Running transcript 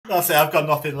That's it. I've got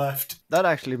nothing left. That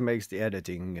actually makes the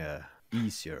editing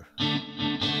easier.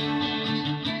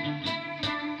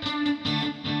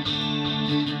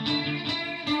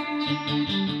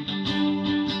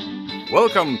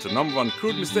 Welcome to No.1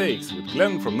 Crude Mistakes with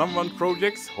Glenn from No.1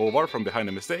 Projects, Haavard from Behind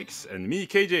the Mistakes, and me,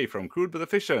 KJ, from Crude but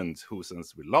Efficient, who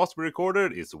since we last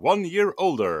recorded is 1 year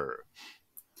older.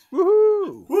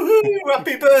 Woohoo! Woohoo!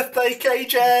 Happy birthday,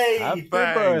 KJ! Happy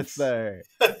Thanks. birthday!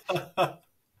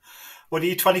 What are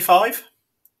you, 25?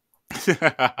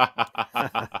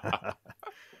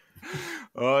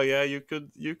 Oh yeah, you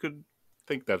could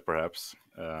think that perhaps.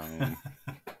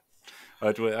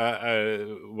 But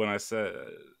when I said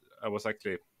I was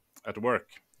actually at work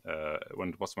when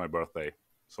it was my birthday,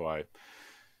 so I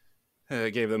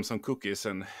gave them some cookies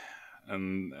and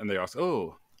they asked,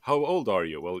 "Oh, how old are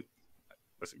you?" Well,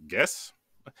 I said, guess.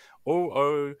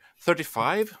 Oh,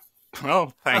 35.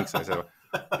 Oh, thanks. I said,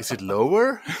 is it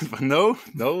lower? no,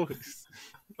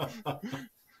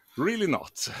 really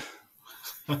not.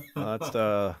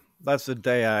 That's the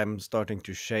day I'm starting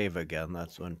to shave again.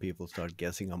 That's when people start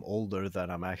guessing I'm older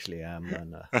than I actually am.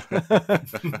 And,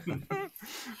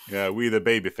 yeah, we the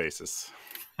baby faces.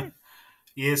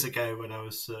 Years ago, when I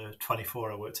was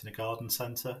 24, I worked in a garden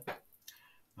centre. I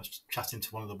was chatting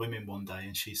to one of the women one day,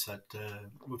 and she said,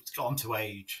 "We've got on to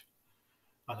age."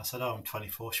 And I said, "Oh, I'm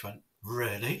 24." She went,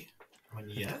 "Really?" I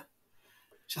went, "Yeah."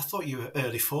 She said, "I thought you were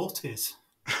early 40s."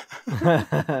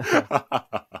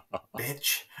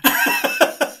 Bitch.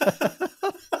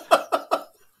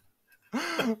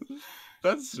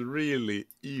 That's really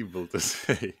evil to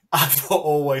say. I've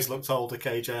always looked older,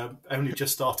 KJ. I'm only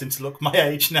just starting to look my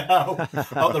age now.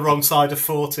 On the wrong side of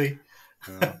 40.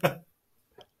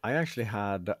 I actually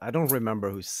had, I don't remember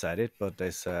who said it, but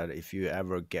they said if you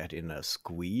ever get in a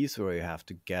squeeze where you have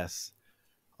to guess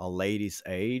a lady's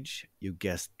age, you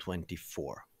guess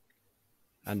 24.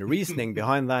 And the reasoning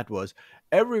behind that was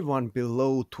everyone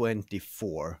below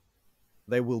 24,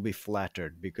 they will be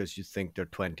flattered because you think they're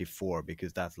 24,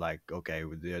 because that's like, okay,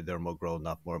 they're more grown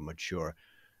up, more mature.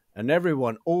 And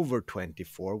everyone over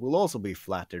 24 will also be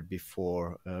flattered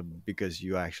because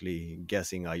you're actually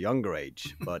guessing a younger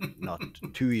age, but not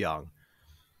too young.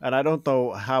 And I don't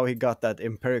know how he got that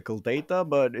empirical data,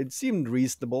 but it seemed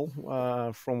reasonable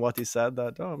from what he said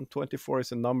that 24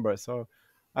 is a number. So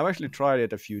I've actually tried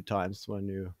it a few times when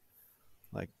you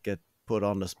like get put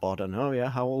on the spot and, oh yeah,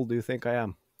 how old do you think I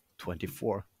am?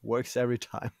 24. Works every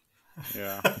time.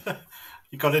 Yeah.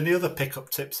 You got any other pickup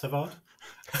tips, Haavard?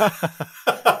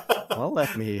 Well,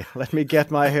 let me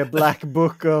get my black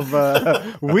book of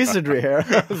wizardry here.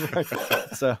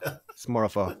 It's more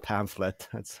of a pamphlet.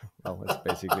 It's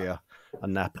basically a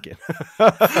napkin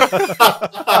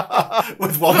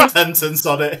with one sentence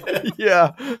on it.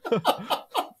 Yeah,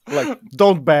 like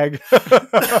don't beg.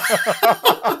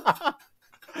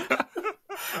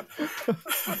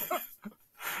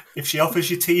 If she offers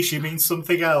you tea, she means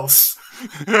something else.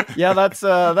 Yeah, that's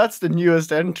the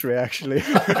newest entry actually.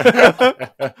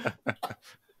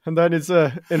 And then it's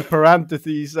in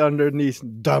parentheses underneath,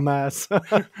 dumbass.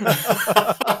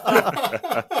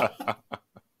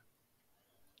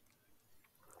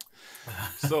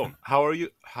 So, how are you?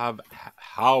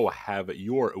 How have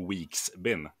your weeks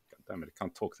been? God damn it, I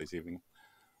can't talk this evening.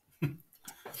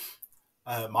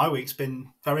 My week's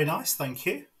been very nice, thank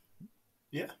you.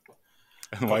 Yeah.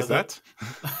 And why is that?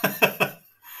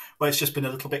 Well, it's just been a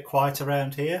little bit quiet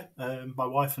around here. My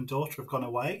wife and daughter have gone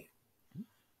away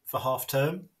for half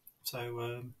term.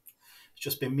 So it's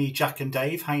just been me, Jack and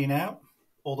Dave hanging out,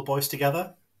 all the boys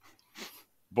together.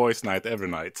 Boys' night every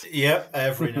night. Yeah,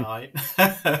 every night.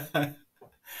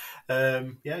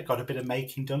 Yeah, got a bit of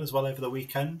making done as well over the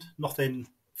weekend. Nothing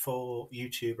for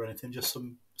YouTube or anything, just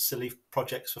some silly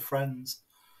projects for friends.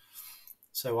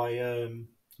 So I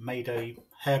made a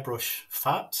hairbrush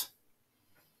fat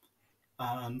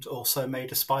and also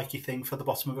made a spiky thing for the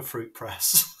bottom of a fruit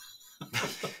press.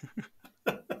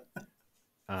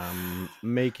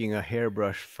 Making a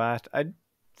hairbrush fat, I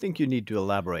think you need to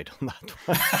elaborate on that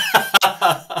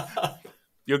one.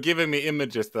 You're giving me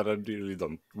images that I really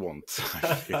don't want.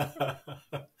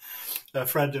 A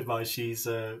friend of mine, she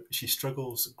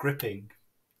struggles gripping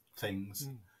things.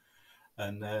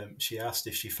 And she asked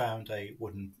if she found a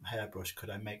wooden hairbrush, could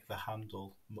I make the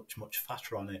handle much, much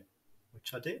fatter on it?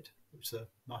 Which I did. It was a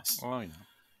nice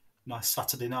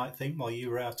Saturday night thing. While you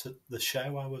were out at the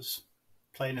show, I was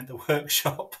playing in the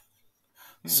workshop,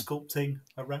 sculpting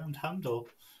a round handle.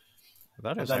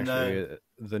 That is actually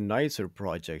the nicer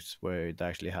projects where it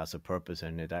actually has a purpose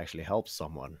and it actually helps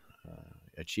someone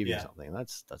achieving something.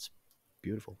 That's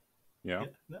beautiful. Yeah,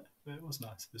 it was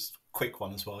nice. It was a quick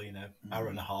one as well, hour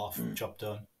and a half, job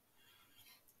done.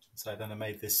 So then I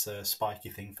made this spiky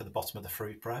thing for the bottom of the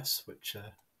fruit press, which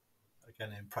again,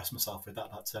 I impressed myself with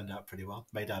that. That turned out pretty well.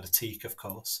 Made out of teak, of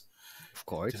course. Of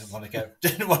course. Didn't want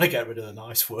to get rid of the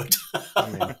nice wood. I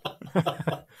mean,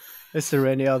 is there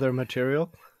any other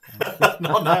material?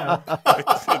 Not now.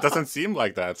 It doesn't seem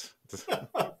like that.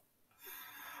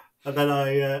 And then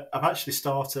I've actually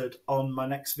started on my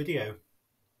next video,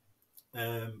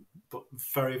 but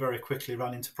very, very quickly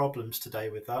ran into problems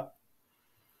today with that.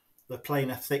 The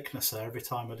planar thicknesser, every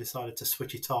time I decided to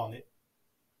switch it on, it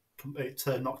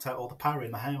knocked out all the power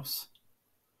in the house.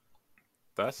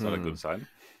 That's not a good sign.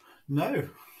 No.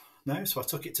 So I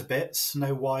took it to bits.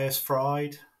 No wires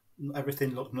fried.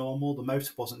 Everything looked normal. The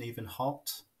motor wasn't even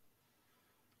hot.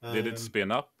 Did it spin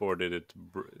up or did it?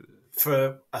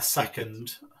 For a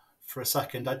second.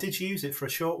 I did use it for a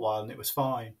short while and it was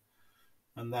fine.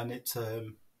 And then it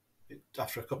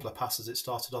after a couple of passes, it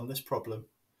started on this problem.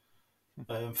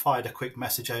 Fired a quick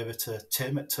message over to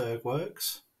Tim at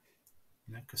Turgworks,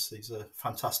 because he's a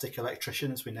fantastic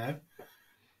electrician, as we know.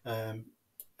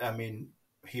 I mean,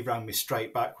 he rang me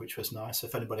straight back, which was nice.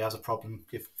 If anybody has a problem,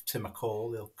 give Tim a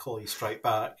call. He'll call you straight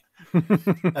back.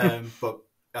 But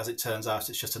as it turns out,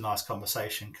 it's just a nice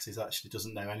conversation because he actually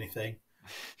doesn't know anything.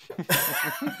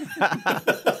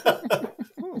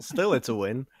 Still, it's a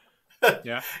win.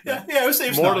 Yeah. It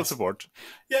was moral nice. support.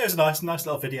 Yeah, it was a nice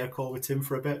little video call with Tim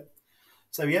for a bit.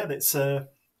 So yeah, it's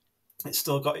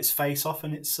still got its face off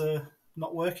and it's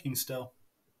not working still.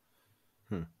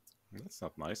 That's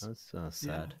not nice. That's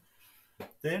sad. Yeah.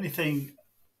 The only thing,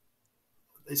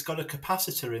 it's got a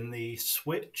capacitor in the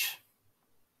switch,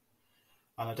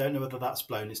 and I don't know whether that's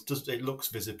blown. It looks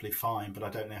visibly fine, but I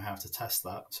don't know how to test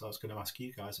that. So I was going to ask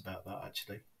you guys about that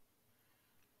actually.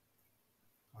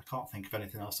 I can't think of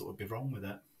anything else that would be wrong with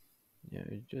it. Yeah,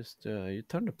 you just you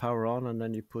turn the power on and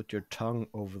then you put your tongue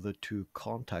over the 2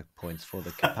 contact points for the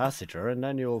capacitor, and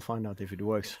then you'll find out if it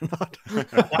works or not.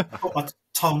 I put my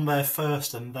tongue there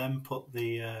first and then put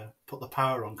the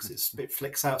power on because it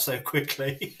flicks out so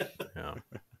quickly. Yeah,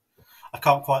 I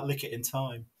can't quite lick it in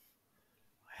time.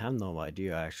 I have no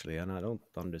idea actually, and I don't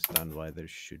understand why there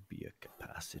should be a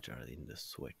capacitor in the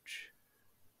switch.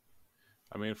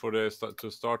 I mean,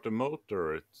 to start the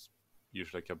motor, it's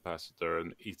usually a capacitor,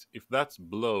 and if that's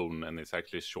blown and it's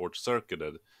actually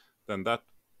short-circuited, then that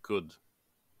could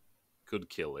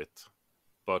kill it.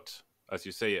 But as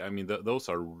you say, I mean, those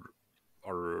are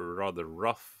rather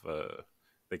rough.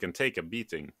 They can take a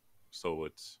beating, so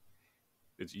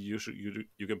you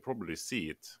can probably see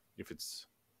it if it's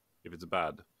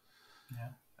bad. Yeah.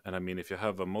 And I mean, if you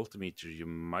have a multimeter, you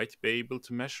might be able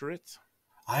to measure it.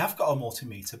 I have got a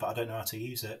multimeter, but I don't know how to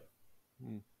use it.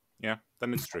 Yeah,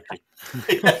 then it's tricky.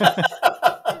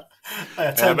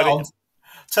 I turned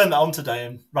that on today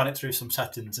and ran it through some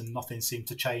settings, and nothing seemed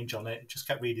to change on it. It just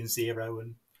kept reading 0,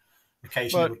 and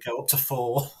occasionally would go up to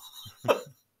 4.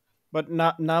 But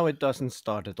now it doesn't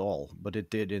start at all, but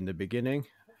it did in the beginning.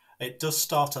 It does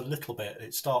start a little bit.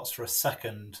 It starts for a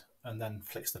second and then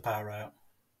flicks the power out.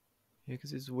 Yeah,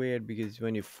 because it's weird, because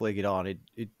when you flick it on,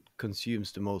 it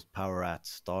consumes the most power at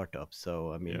startup.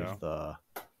 So I mean,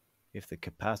 if the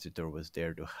capacitor was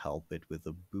there to help it with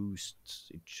the boost,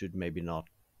 it should maybe not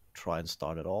try and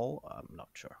start at all. I'm not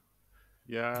sure.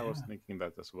 Yeah, I was thinking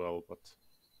that as well, but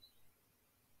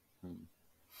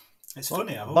it's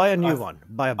funny. Buy a new one.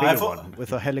 Buy a bigger one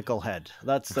with a helical head.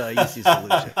 That's the easy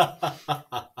solution.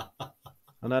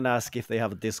 And then ask if they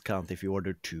have a discount if you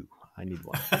order 2. I need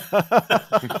one.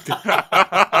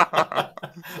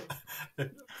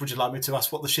 Would you like me to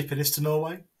ask what the shipping is to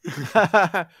Norway?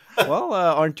 Well,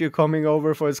 aren't you coming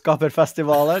over for Skapet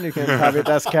Festival and you can have it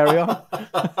as carry-on?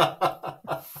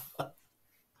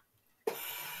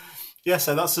 Yeah,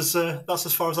 so that's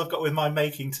as far as I've got with my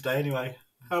making today anyway.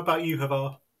 How about you,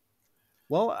 Haavard?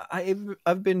 Well,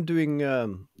 I've been doing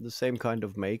the same kind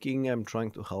of making. I'm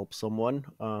trying to help someone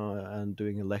and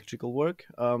doing electrical work.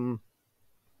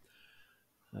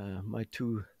 My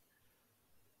 2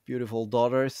 beautiful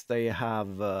daughters, they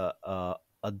have a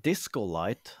disco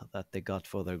light that they got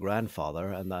for their grandfather,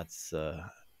 and that's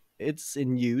it's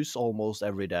in use almost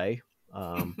every day.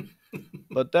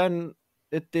 But then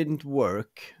it didn't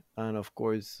work, and of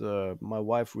course my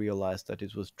wife realized that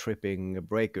it was tripping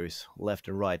breakers left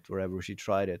and right wherever she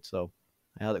tried it. So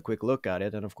I had a quick look at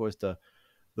it, and of course the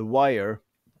wire,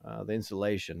 the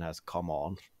insulation has come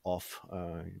off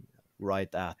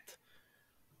right at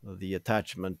the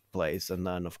attachment place, and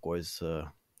then of course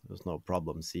there's no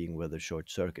problem seeing where the short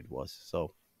circuit was.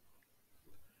 So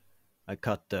I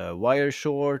cut the wire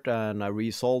short and I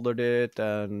resoldered it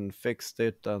and fixed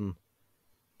it and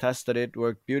tested it.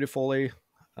 Worked beautifully.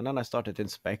 And then I started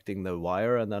inspecting the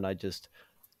wire, and then I just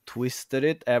twisted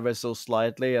it ever so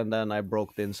slightly, and then I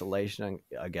broke the insulation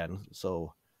again.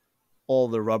 So all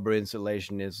the rubber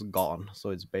insulation is gone.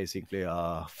 So it's basically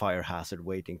a fire hazard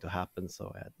waiting to happen.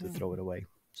 So I had to throw it away.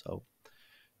 So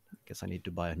I guess I need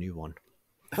to buy a new one.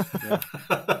 Yeah.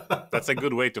 That's a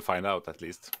good way to find out, at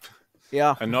least.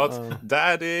 Yeah. And not,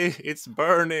 Daddy, it's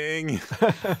burning.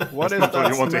 What is not that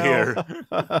what you want to hear.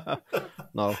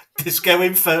 No. Disco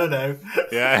Inferno.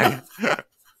 Yeah.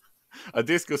 A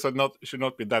disco should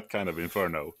not be that kind of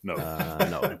inferno. No.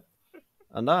 No.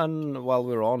 And then while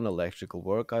we're on electrical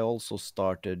work, I also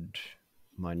started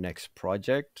my next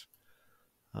project.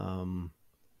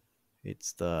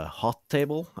 It's the hot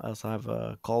table, as I've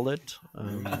called it.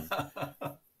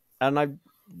 And I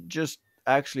just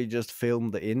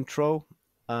filmed the intro.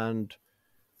 And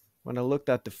when I looked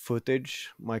at the footage,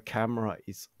 my camera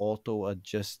is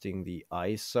auto-adjusting the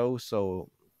ISO. So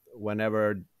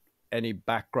whenever any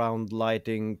background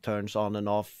lighting turns on and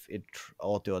off, it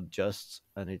auto-adjusts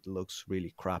and it looks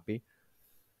really crappy.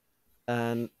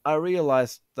 And I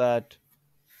realized that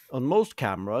on most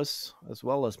cameras, as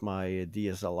well as my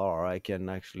DSLR, I can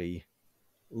actually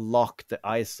lock the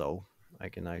ISO. I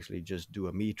can actually just do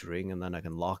a metering and then I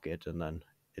can lock it and then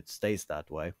it stays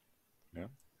that way. Yeah.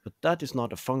 But that is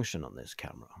not a function on this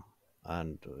camera.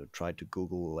 And tried to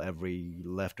Google every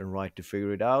left and right to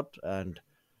figure it out. And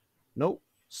no,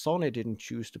 Sony didn't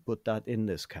choose to put that in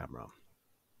this camera,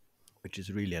 which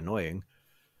is really annoying.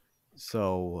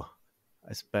 So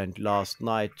I spent last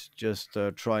night just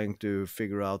trying to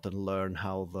figure out and learn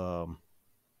how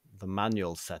the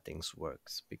manual settings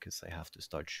works, because I have to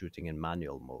start shooting in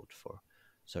manual mode for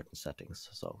certain settings.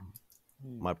 So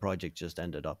my project just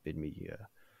ended up in me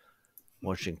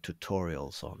watching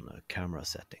tutorials on camera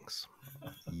settings.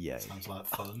 Yay. Sounds like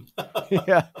fun.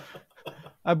 Yeah.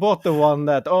 I bought the one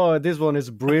that, this one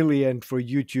is brilliant for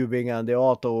YouTubing and the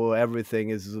auto, everything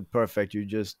is perfect. You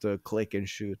just click and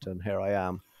shoot, and here I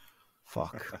am.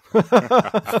 Fuck.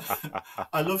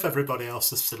 I love everybody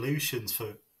else's solutions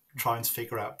for trying to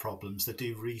figure out problems. They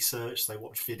do research, they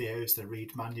watch videos, they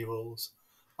read manuals.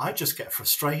 I just get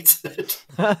frustrated.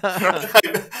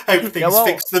 Hope things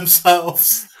fix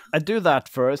themselves. I do that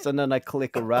first and then I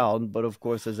click around, but of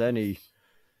course, as any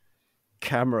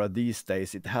camera these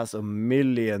days, it has a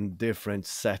million different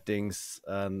settings,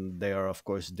 and they are of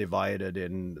course divided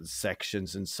in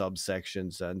sections and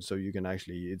subsections, and so you can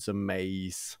actually, it's a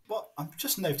maze. Well, I'm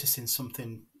just noticing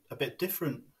something a bit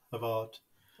different, Haavard.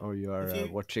 Oh, you are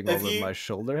watching over my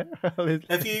shoulder here?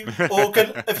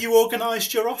 Have you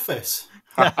organised your office?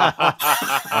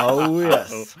 Oh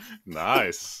yes.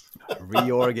 Nice.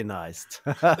 Reorganized.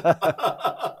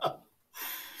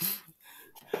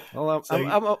 Well,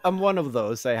 I'm one of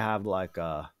those. I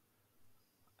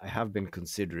have been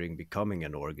considering becoming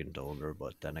an organ donor,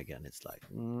 but then again, it's like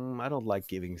I don't like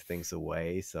giving things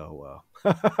away. So,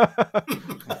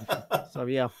 so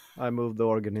yeah, I moved the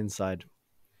organ inside.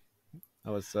 I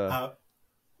was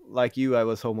like you. I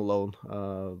was home alone.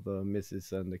 The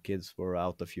missus and the kids were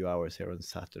out a few hours here on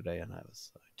Saturday, and I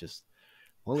was just,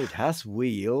 well, it has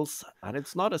wheels, and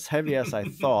it's not as heavy as I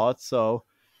thought, so.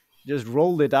 Just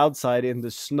rolled it outside in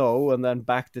the snow and then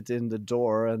backed it in the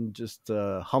door and just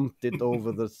humped it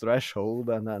over the threshold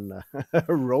and then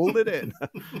rolled it in.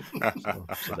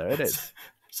 So there it is.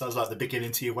 Sounds like the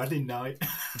beginning to your wedding night.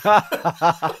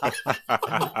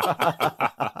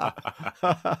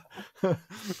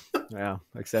 Yeah,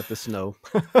 except the snow.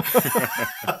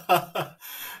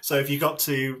 So have you got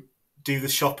to do the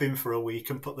shopping for a week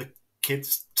and put the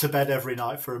kids to bed every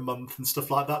night for a month and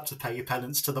stuff like that to pay your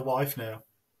penance to the wife now?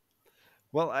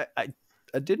 Well, I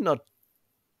did not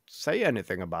say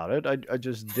anything about it. I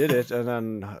just did it, and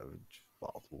then,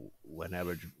 well,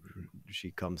 whenever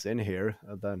she comes in here,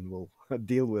 then we'll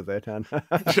deal with it. And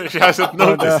she hasn't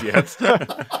noticed yet.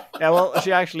 Yeah, well,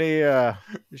 she actually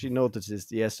she noticed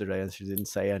this yesterday, and she didn't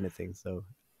say anything. So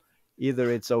either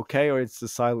it's okay or it's the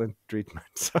silent treatment.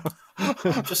 So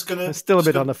I'm just gonna still a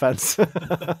bit on the fence.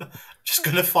 Just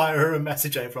gonna fire her a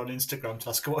message over on Instagram to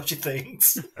ask her what she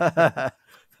thinks.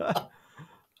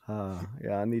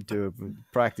 Yeah, I need to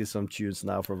practice some tunes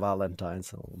now for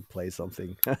Valentine's. I'll play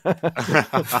something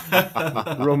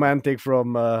romantic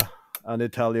from an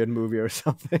Italian movie or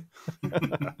something.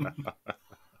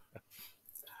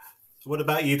 What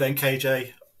about you then,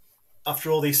 KJ?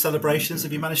 After all these celebrations,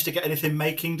 have you managed to get anything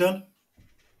making done?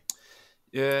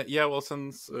 Yeah. Well,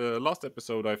 since last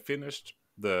episode, I finished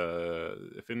the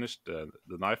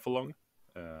knife along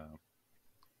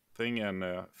thing and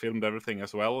filmed everything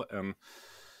as well, and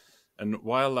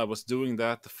while I was doing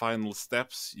that, the final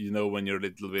steps, when you're a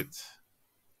little bit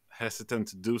hesitant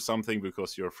to do something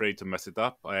because you're afraid to mess it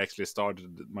up, I actually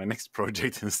started my next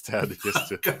project instead, just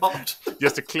to God.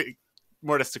 just to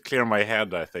more or less to clear my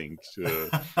head. I think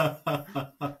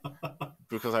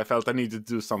because I felt I needed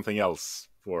to do something else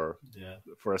for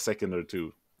a second or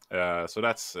two. So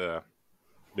that's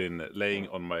been laying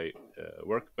on my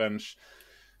workbench.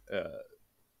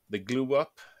 The glue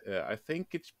up, I think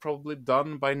it's probably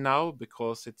done by now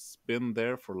because it's been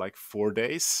there for like 4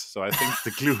 days. So I think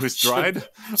the glue is dried.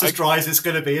 It's as dry as it's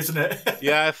going to be, isn't it?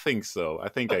 Yeah, I think so. I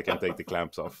think I can take the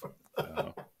clamps off,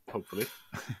 hopefully.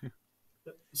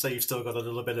 So you've still got a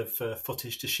little bit of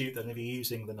footage to shoot then of you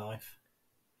using the knife?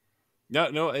 No,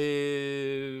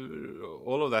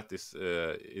 all of that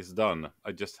is done.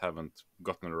 I just haven't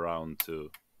gotten around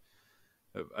to.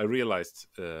 I realized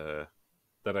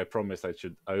that I promised I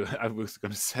was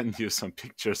going to send you some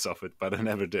pictures of it, but I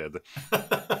never did.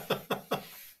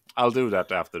 I'll do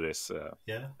that after this.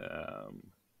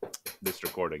 This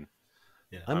recording.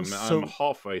 Yeah, I'm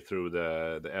halfway through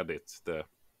the edit,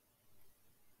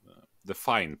 the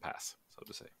fine pass, so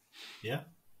to say. Yeah,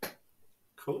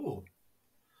 cool.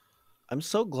 I'm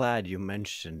so glad you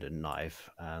mentioned a knife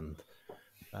and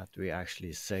that we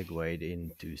actually segued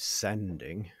into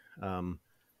sending.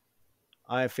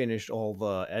 I finished all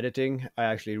the editing. I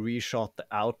actually reshot the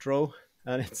outro,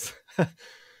 and it's.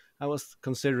 I was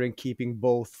considering keeping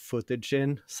both footage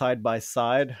in side by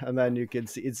side, and then you can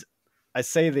see it's. I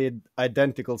say the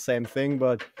identical same thing,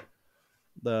 but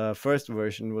the first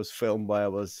version was filmed while I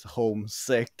was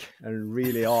homesick and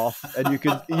really off, and you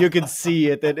could see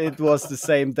it. And it was the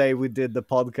same day we did the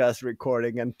podcast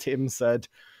recording, and Tim said,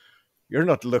 "You're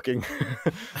not looking,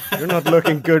 you're not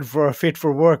looking good for fit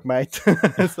for work, mate."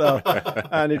 So,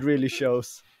 and it really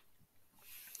shows.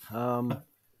 And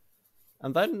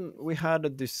then we had a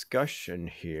discussion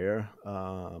here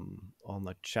on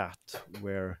the chat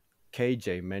where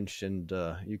KJ mentioned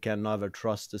you can never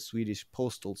trust the Swedish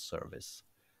postal service,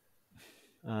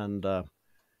 and I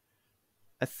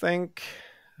think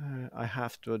I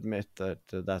have to admit that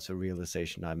that's a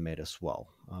realization I made as well.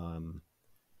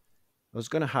 I was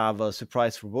going to have a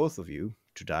surprise for both of you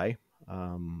today,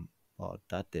 but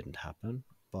that didn't happen.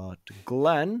 But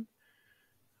Glenn,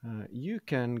 you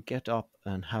can get up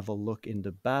and have a look in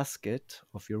the basket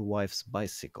of your wife's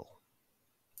bicycle.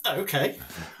 Okay.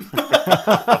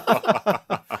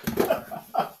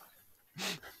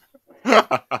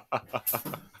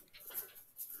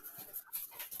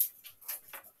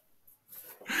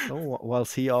 So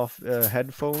whilst he off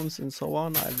headphones and so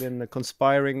on, I've been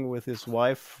conspiring with his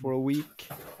wife for a week,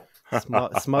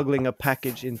 smuggling a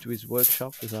package into his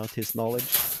workshop without his knowledge.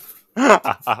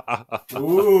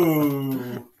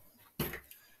 Ooh.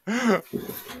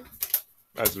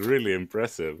 That's really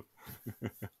impressive.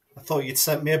 I thought you'd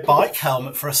sent me a bike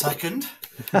helmet for a second.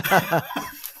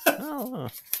 Oh,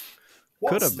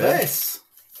 What's this?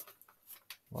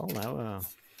 Well, now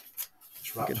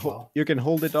you can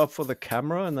hold it up for the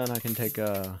camera, and then I can take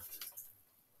a.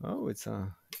 Oh, it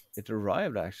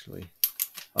arrived actually,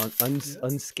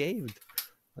 unscathed.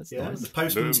 That's nice. The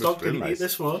postman's dog didn't eat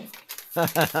this one.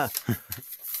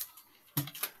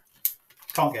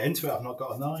 Can't get into it. I've not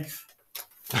got a knife.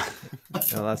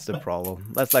 No, that's the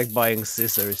problem. That's like buying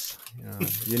scissors.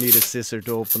 You need a scissor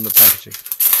to open the packaging.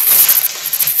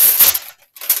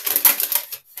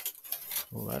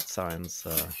 Well, that sounds.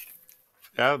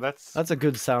 Yeah, that's a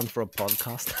good sound for a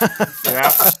podcast. Yeah,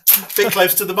 bit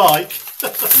close to the mic.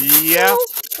 Yeah,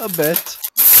 a bit.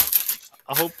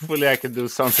 Hopefully, I can do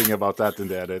something about that in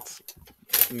the edit.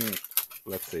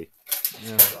 Let's see.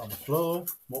 Yeah. On the floor.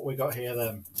 What we got here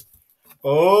then?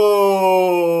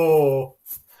 Oh!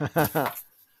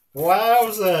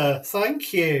 Wowzer!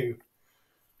 Thank you.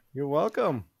 You're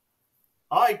welcome.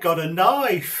 I got a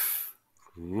knife.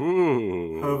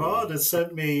 Ooh. Haavard has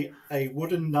sent me a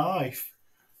wooden knife.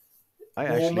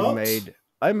 I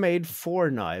made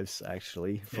 4 knives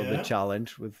actually for the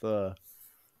challenge with the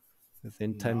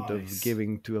intent of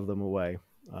giving 2 of them away.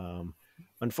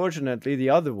 Unfortunately,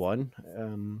 the other one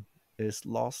is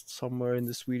lost somewhere in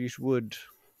the Swedish woods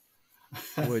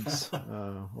or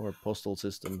postal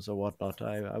systems or whatnot.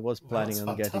 I was planning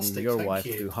on getting your wife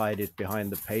to hide it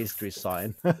behind the pastry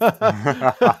sign. I'm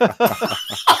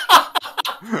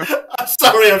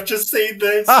sorry, I've just seen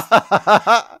this.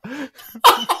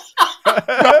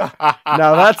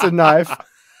 Now that's a knife.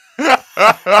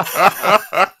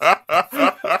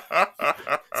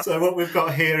 So what we've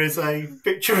got here is a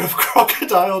picture of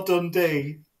Crocodile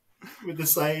Dundee with the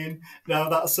saying, "No,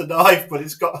 that's a knife, but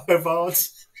it's got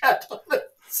Haavard's head on it."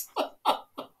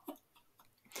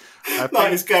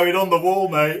 That is going on the wall,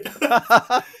 mate.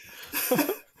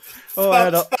 Oh,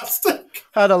 Fantastic.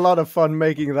 had a lot of fun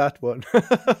making that one.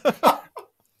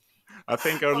 I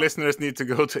think our listeners need to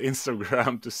go to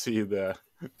Instagram to see the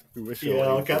visual. Yeah,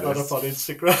 I'll aid get for that this. up on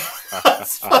Instagram.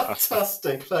 That's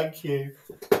fantastic. Thank you.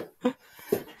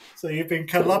 So you've been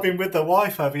collabing with the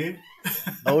wife, have you?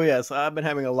 Oh yes, I've been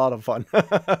having a lot of fun.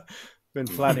 Been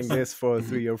planning this for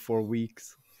 3 or 4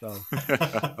 weeks. So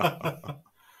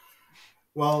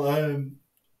Well,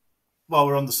 while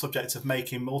we're on the subject of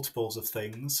making multiples of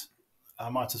things, I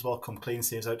might as well come clean,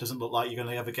 seeing so it doesn't look like you're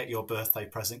going to ever get your birthday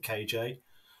present, KJ.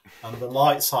 And the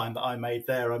light sign that I made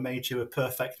there, I made you a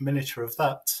perfect miniature of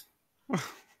that.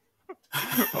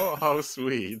 Oh, how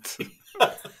sweet.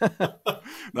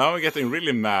 Now I'm getting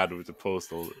really mad with the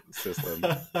postal system.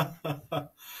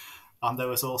 And there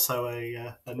was also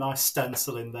a nice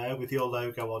stencil in there with your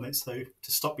logo on it, so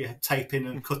to stop you taping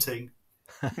and cutting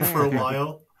for a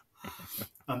while.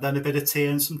 And then a bit of tea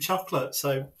and some chocolate.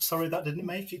 So sorry that didn't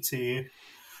make it to you.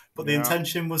 But the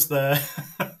intention was there.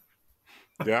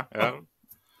 Yeah.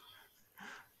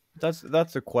 that's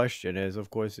the question. Is of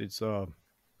course it's a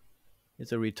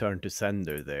return to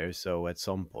sender there. So at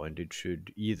some point it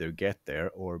should either get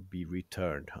there or be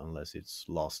returned, unless it's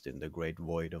lost in the great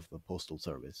void of the postal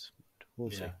service. We'll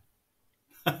see.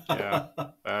 Yeah.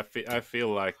 I feel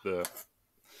like the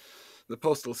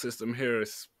postal system here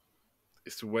is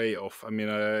way off. I mean,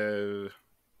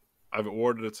 I've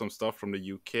ordered some stuff from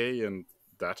the UK and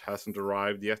that hasn't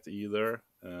arrived yet either.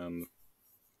 And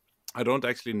I don't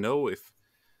actually know if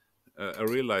I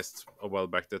realized a while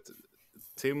back that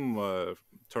Tim,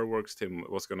 Turgworks Tim,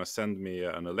 was going to send me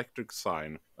an electric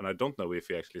sign, and I don't know if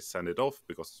he actually sent it off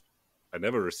because I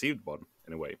never received one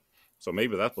anyway. So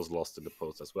maybe that was lost in the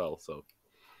post as well. So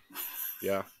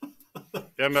yeah.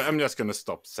 I'm just gonna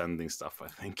stop sending stuff, I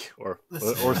think, or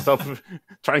stop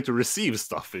trying to receive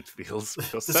stuff. It feels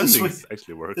because sending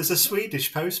actually works. There's a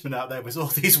Swedish postman out there with all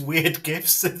these weird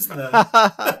gifts, isn't there?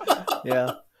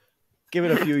 Yeah, give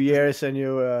it a few years and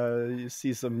you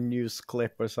see some news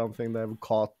clip or something that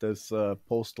caught this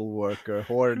postal worker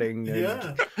hoarding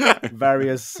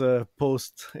various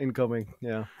post incoming.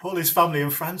 Yeah, all his family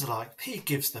and friends are like, he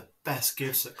gives the best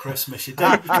gifts at Christmas. You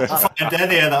can't find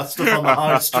any of that stuff on the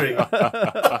high street.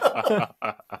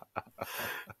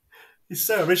 He's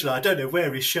so original. I don't know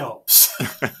where he shops.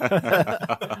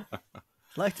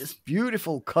 Like this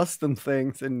beautiful custom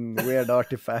things and weird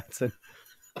artifacts and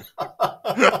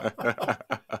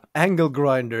angle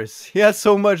grinders. He has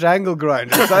so much angle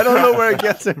grinders. I don't know where he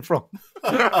gets it from.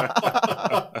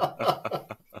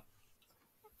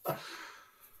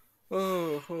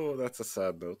 Oh, that's a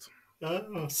sad note.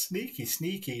 Oh,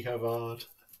 sneaky, Haavard.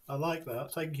 I like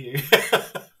that. Thank you.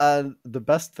 And the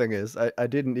best thing is, I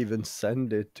didn't even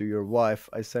send it to your wife.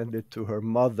 I sent it to her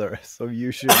mother, so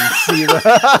you shouldn't see the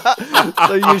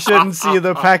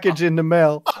package in the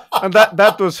mail. And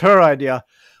that was her idea.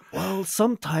 Well,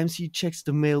 sometimes he checks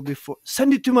the mail before.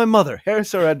 Send it to my mother.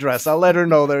 Here's her address. I'll let her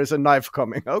know there's a knife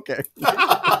coming. Okay.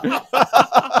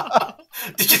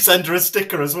 Did you send her a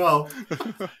sticker as well?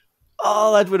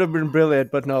 Oh, that would have been brilliant,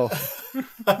 but no.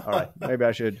 All right, maybe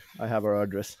I should. I have her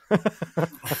address.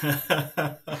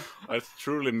 That's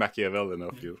truly Machiavellian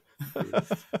of you.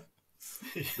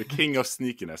 The king of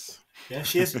sneakiness. Yeah,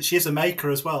 she is a maker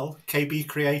as well. KB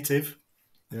Creative.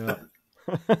 Yeah.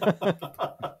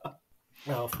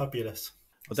 Well, fabulous.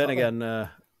 But then again,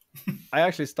 I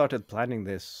actually started planning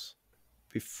this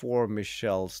before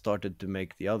Michelle started to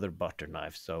make the other butter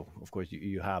knife. So, of course,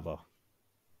 you have a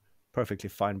perfectly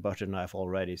fine butter knife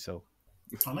already. So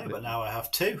I know, but now I have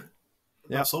two.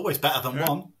 That's always better than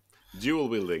one. Dual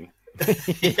wielding.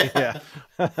 Yeah.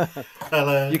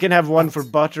 You can have one for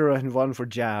butter and one for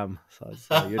jam.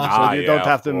 So you don't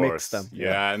have to mix them.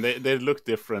 Yeah, and they look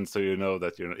different, so you know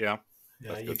that you're. Yeah.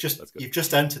 Yeah, you've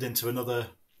just entered into another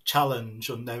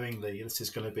challenge unknowingly. This is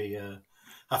going to be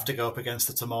have to go up against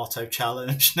the tomato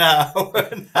challenge now.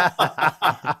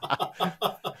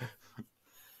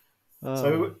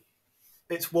 So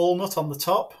it's walnut on the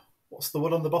top. What's the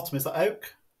wood on the bottom? Is that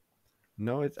oak?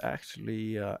 No, it's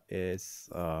actually it's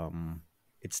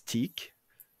teak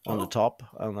on the top,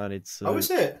 and then it's. Oh,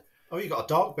 is it? Oh, you got a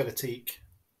dark bit of teak.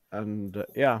 And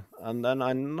and then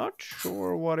I'm not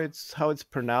sure how it's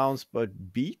pronounced,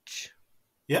 but beech.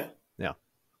 Yeah.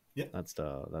 That's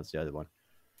the other one.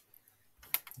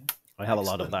 I have a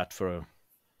lot of that for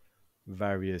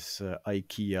various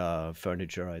IKEA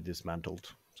furniture I dismantled.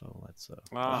 So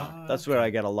that's where I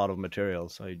get a lot of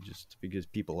materials. Because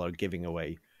people are giving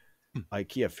away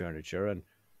IKEA furniture, and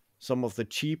some of the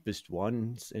cheapest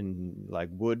ones in like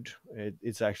wood,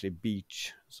 it's actually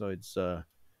beech. So it's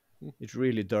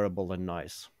really durable and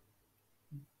nice.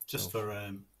 Just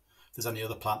there's any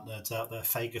other plant nerds out there,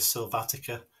 Fagus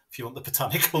sylvatica, if you want the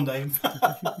botanical name.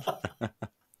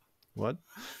 What?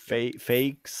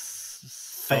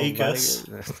 Fakes? Fagus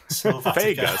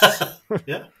sylvatica. Fagus.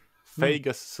 Yeah.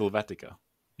 Fagus sylvatica.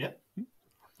 Yeah.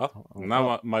 Oh,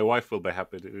 now my wife will be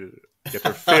happy to get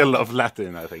her fill of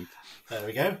Latin, I think. There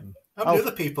we go. How many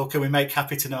other people can we make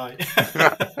happy tonight?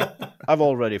 I've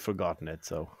already forgotten it,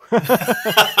 so.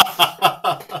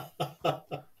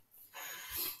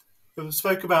 We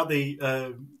spoke about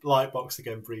the light box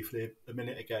again briefly a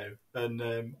minute ago,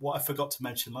 and what I forgot to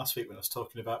mention last week when I was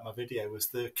talking about my video was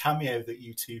the cameo that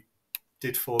you two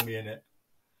did for me in it.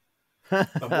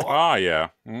 Yeah.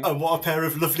 Mm. And what a pair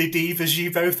of lovely divas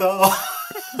you both are.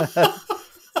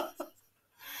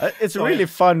 It's really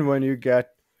fun when you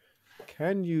get,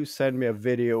 can you send me a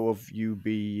video of you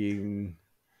being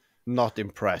not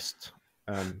impressed?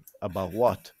 About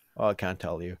what? Oh, I can't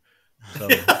tell you. So,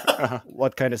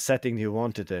 what kind of setting do you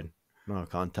want it in? No, I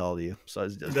can't tell you. So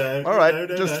it's just, all right,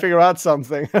 figure out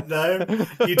something. No,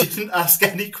 you didn't ask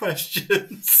any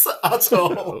questions at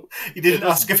all. You didn't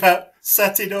ask about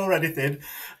setting or anything.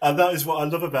 And that is what I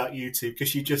love about YouTube,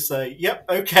 because you just say, yep,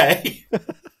 okay.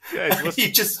 Yeah,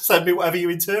 You just send me whatever you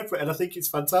interpret, and I think it's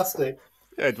fantastic.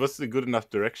 Yeah, it was a good enough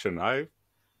direction. I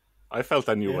felt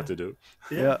I knew what to do.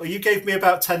 Yeah. Well, you gave me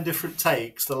about 10 different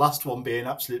takes, the last one being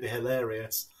absolutely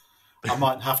hilarious. I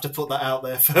might have to put that out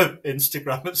there for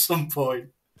Instagram at some point.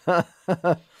 Yeah,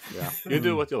 you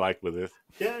do what you like with it.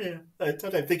 Yeah. I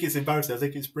don't think it's embarrassing. I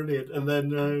think it's brilliant. And then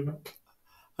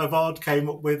Haavard came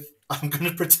up with, I'm going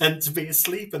to pretend to be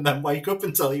asleep and then wake up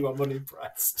and tell you I'm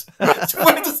unimpressed. So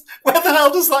where the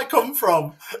hell does that come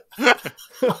from?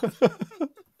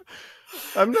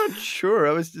 I'm not sure.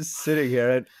 I was just sitting here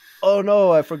and, oh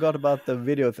no, I forgot about the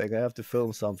video thing. I have to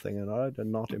film something. And all right,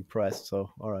 I'm not impressed.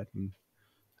 So, all right.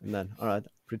 And then, all right,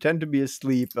 pretend to be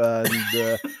asleep and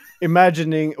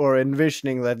imagining or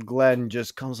envisioning that Glenn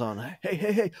just comes on.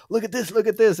 Hey, look at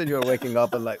this. And you're waking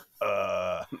up and like,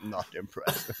 not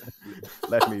impressed.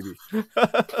 Let me be.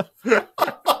 I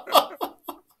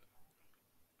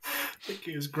think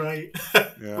it was great.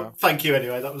 Yeah. Thank you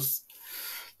anyway.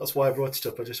 That's why I brought it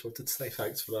up. I just wanted to say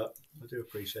thanks for that. I do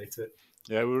appreciate it.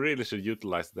 Yeah, we really should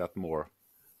utilize that more.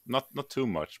 Not too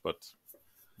much, but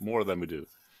more than we do.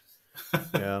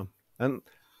 Yeah, and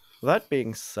that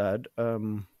being said,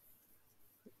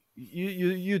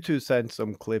 you two sent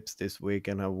some clips this week,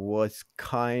 and I was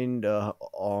kind of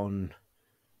on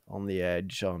the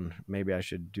edge on maybe I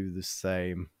should do the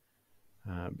same,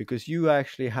 because you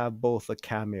actually have both a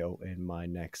cameo in my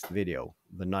next video,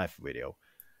 the knife video,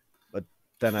 but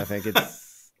then I think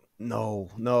it's no,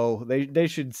 they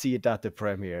should see it at the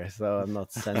premiere, so I'm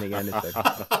not sending anything.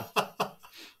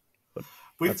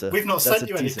 We've not sent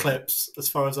you any clips, as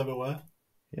far as I'm aware.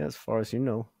 Yeah, as far as you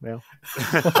know, yeah.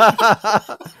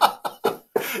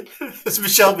 Has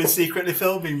Michelle been secretly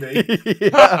filming me?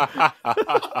 Yeah.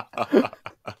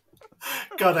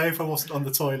 God, I hope I wasn't on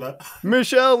the toilet.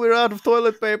 Michelle, we're out of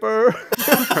toilet paper.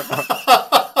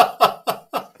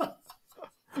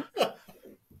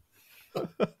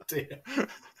 Dear.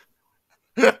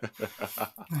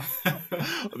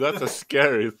 That's a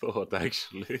scary thought,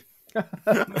 actually.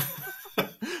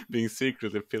 Being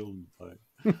secretly filmed by.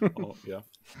 Oh, yeah.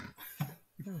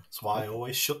 That's why I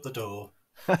always shut the door.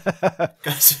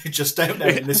 Because we just don't know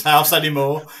in this house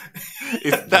anymore.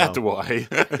 Is that why?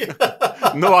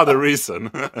 No other reason.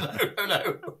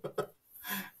 No.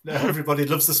 No, everybody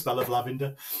loves the smell of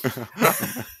lavender.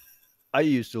 I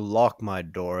used to lock my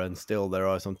door, and still there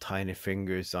are some tiny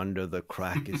fingers under the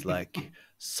crack. It's like,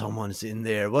 someone's in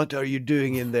there. What are you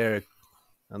doing in there?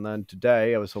 And then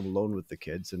today I was home alone with the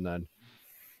kids, and then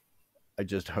I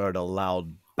just heard a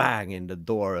loud bang in the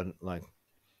door, and like,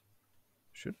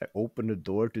 should I open the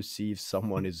door to see if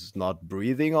someone is not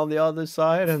breathing on the other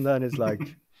side? And then it's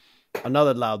like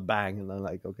another loud bang, and then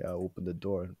like, okay, I open the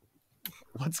door.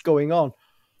 What's going on?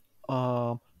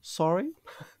 Sorry?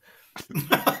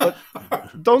 But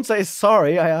don't say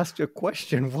sorry. I asked you a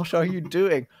question. What are you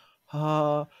doing?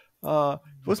 It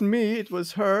wasn't me. It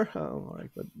was her. Oh,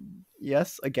 right, but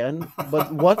yes, again.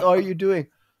 But what are you doing?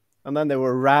 And then they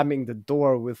were ramming the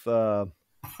door with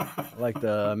like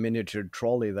the miniature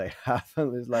trolley they have,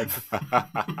 and it's like,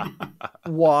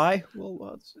 why?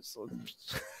 Well, it's just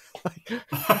like,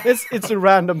 it's a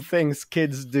random things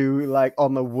kids do, like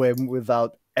on a whim,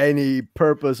 without any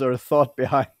purpose or thought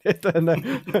behind it. And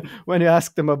then, when you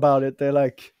ask them about it, they're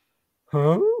like,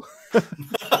 huh?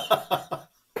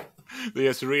 They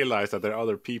just realize that there are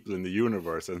other people in the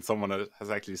universe, and someone has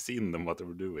actually seen them, what they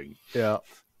were doing. Yeah.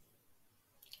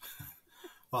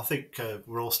 Well, I think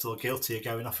we're all still guilty of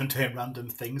going off and doing random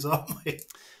things, aren't we?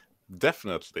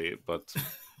 definitely, but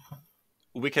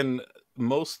we can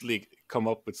mostly come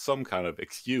up with some kind of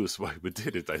excuse why we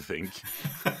did it, I think.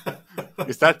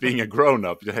 Is that being a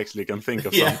grown-up? You actually can think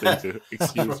of something to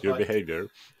excuse your behavior.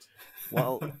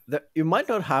 Well, you might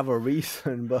not have a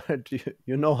reason, but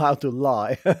you know how to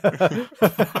lie.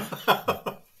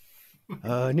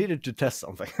 I needed to test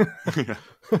something.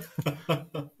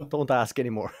 Don't ask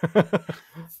anymore.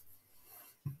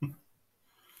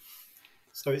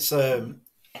 So it's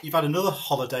you've had another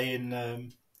holiday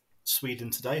in Sweden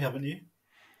today, haven't you?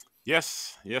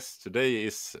 Yes. Today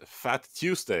is Fat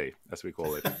Tuesday, as we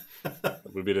call it. That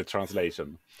will be the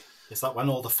translation. Is that when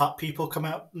all the fat people come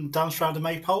out and dance around a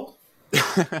maypole?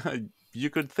 You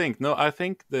could think. No, I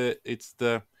think it's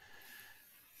the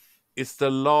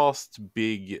last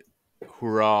big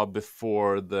hurrah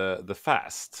before the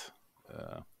fast,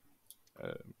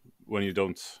 when you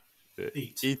don't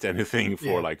eat anything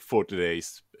for like 40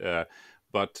 days.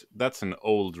 But that's an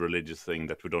old religious thing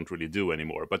that we don't really do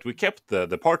anymore. But we kept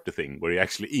the party thing where you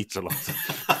actually eat a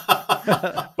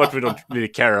lot. But we don't really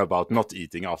care about not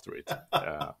eating after it.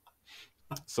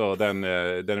 So then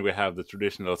we have the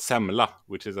traditional Semla,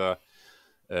 which is a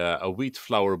wheat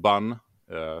flour bun,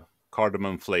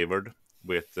 cardamom flavored,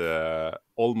 with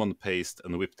almond paste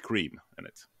and whipped cream in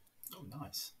it. Oh,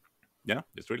 nice. Yeah,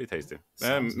 it's really tasty.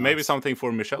 nice. Maybe something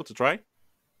for Michelle to try.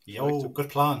 Good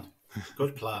plan.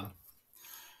 Good plan.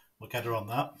 We'll get her on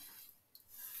that.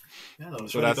 Yeah, that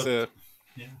was really good.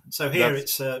 Yeah. So here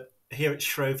it's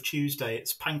Shrove Tuesday.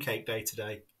 It's Pancake Day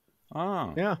today.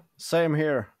 Ah. Yeah, same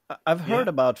here. I've heard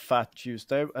about Fat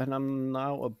Tuesday, and I'm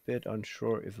now a bit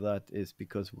unsure if that is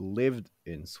because we lived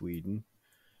in Sweden,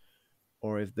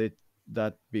 or if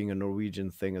that being a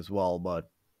Norwegian thing as well. But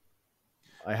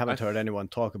I haven't heard anyone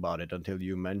talk about it until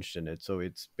you mentioned it. So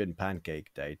it's been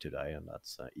Pancake Day today, and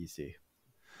that's easy.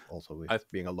 Also, with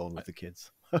being alone with the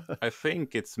kids. I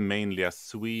think it's mainly a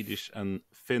Swedish and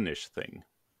Finnish thing,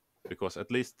 because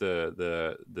at least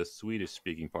the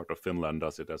Swedish-speaking part of Finland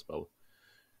does it as well.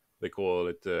 They call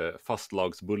it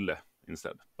fastlagsbulle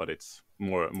instead, but it's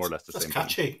more or less the same. That's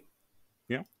catchy.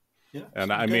 Yeah. Yeah.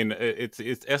 And I mean, it's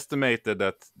estimated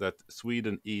that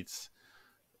Sweden eats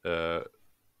 40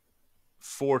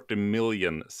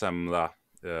 million semla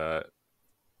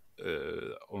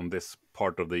on this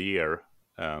part of the year,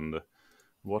 and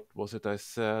what was it I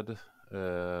said?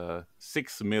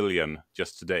 6 million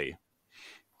just today.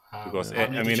 Because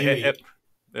I mean,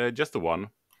 just the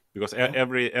one. Because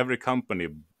every company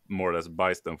more or less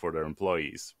buys them for their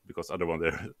employees, because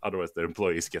otherwise their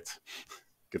employees get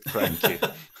cranky.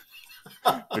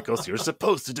 Because you're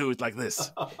supposed to do it like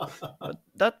this. But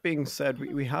that being said,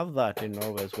 we have that in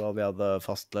Norway as well. We have the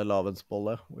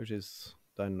fastelavnsbolle, which is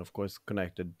then of course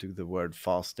connected to the word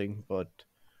fasting, but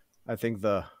I think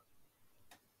the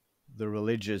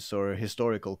religious or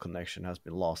historical connection has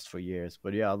been lost for years.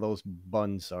 But yeah, those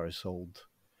buns are sold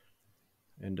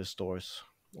in the stores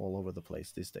all over the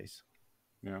place these days.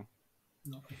 Yeah.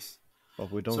 Nice.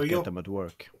 But we don't get them at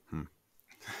work. Are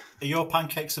your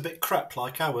pancakes a bit crepe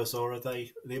like ours, or are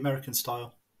they the American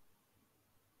style?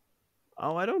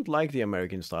 Oh, I don't like the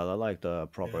American style. I like the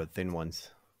proper thin ones.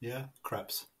 Yeah,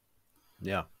 crepes.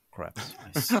 Yeah, crepes.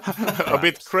 Nice. A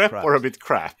bit crepe or a bit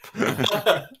crap?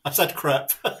 I said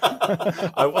crepe.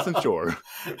 I wasn't sure.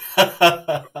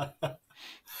 What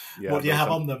do you have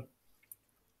on them?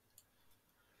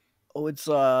 Oh, it's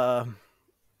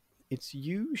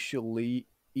usually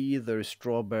either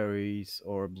strawberries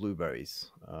or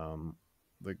blueberries.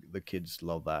 The kids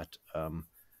love that. I'm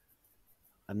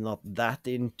not that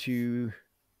into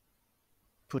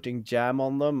putting jam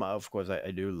on them. Of course,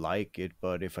 I do like it,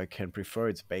 but if I can prefer,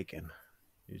 it's bacon.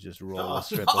 You just roll a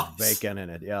strip of bacon in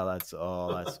it. Yeah, that's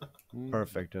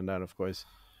perfect. And then, of course,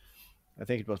 I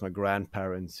think it was my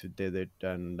grandparents who did it,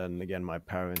 and then again my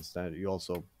parents. That you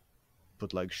also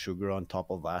put like sugar on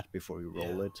top of that before you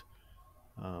roll it.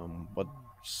 But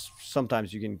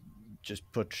sometimes you can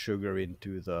just put sugar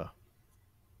into the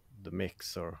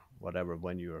mix or whatever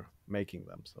when you're making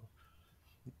them. So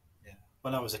yeah,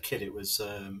 when I was a kid, it was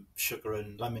sugar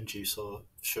and lemon juice or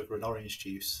sugar and orange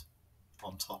juice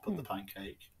on top of the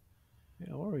pancake.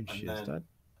 Yeah, orange juice.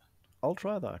 I'll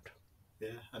try that.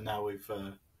 Yeah, and now we've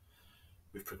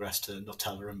progressed to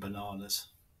Nutella and bananas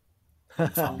in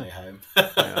the family home.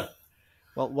 Yeah.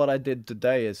 Well, what I did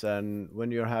today is,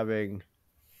 when you're having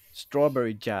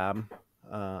strawberry jam,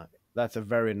 that's a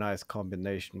very nice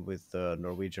combination with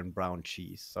Norwegian brown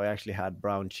cheese. So I actually had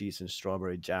brown cheese and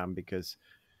strawberry jam because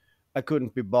I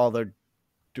couldn't be bothered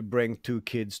to bring 2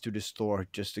 kids to the store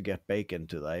just to get bacon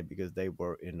today because they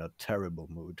were in a terrible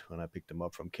mood when I picked them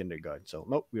up from kindergarten. So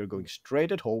no, we are going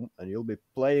straight at home, and you'll be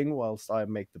playing whilst I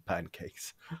make the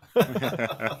pancakes.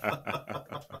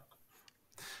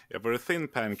 Yeah, for the thin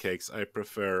pancakes, I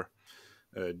prefer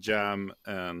jam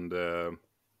and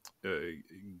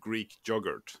Greek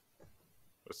yogurt.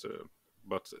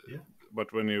 But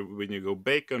but when you go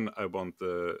bacon, I want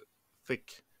the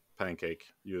thick pancake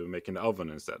you make in the oven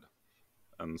instead,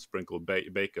 and sprinkle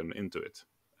bacon into it,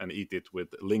 and eat it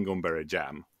with lingonberry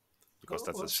jam, because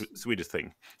that's a Swedish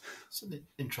thing. It's an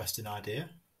interesting idea.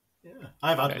 Yeah,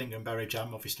 I've had lingonberry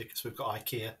jam, obviously, because we've got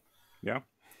IKEA. Yeah.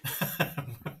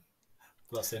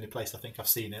 That's the only place I think I've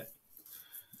seen it.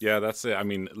 Yeah, that's it. I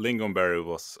mean, lingonberry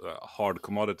was a hard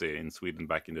commodity in Sweden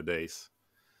back in the days.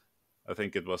 I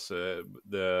think it was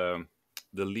the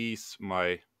lease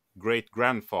my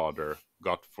great-grandfather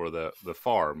got for the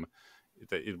farm.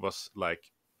 It was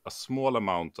like a small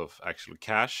amount of actual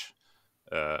cash,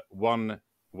 one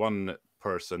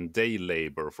person day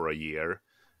labor for a year,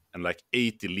 and like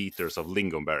 80 liters of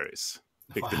lingonberries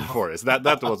picked in the forest.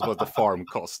 That was what the farm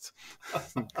cost.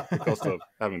 The cost of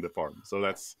having the farm. So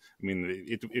that's, I mean,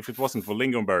 if it wasn't for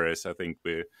lingonberries, I think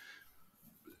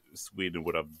Sweden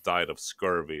would have died of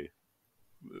scurvy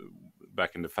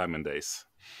back in the famine days.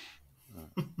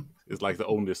 It's like the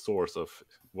only source of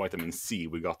vitamin C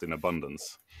we got in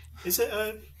abundance. Is it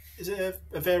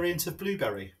a variant of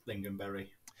blueberry, lingonberry?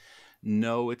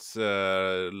 No, it's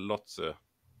lots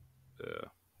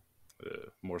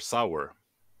more sour,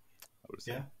 I would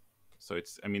say. Yeah. So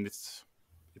it's, I mean, it's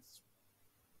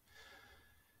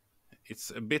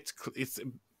a bit,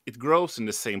 it grows in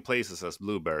the same places as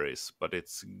blueberries, but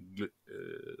it's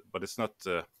not,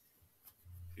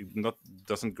 it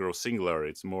doesn't grow singular.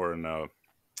 It's more in a,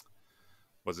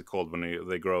 what's it called when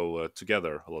they grow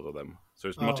together, a lot of them. So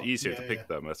it's much easier to pick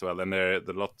them as well, and they're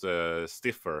a lot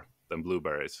stiffer than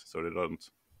blueberries, so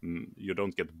you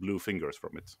don't get blue fingers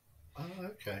from it. Oh,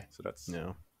 okay. So that's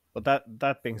But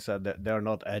that being said, they're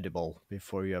not edible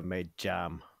before you have made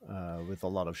jam with a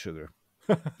lot of sugar.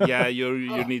 Yeah,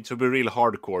 you need to be real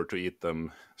hardcore to eat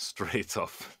them straight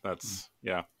off. That's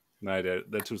no,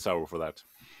 they're too sour for that.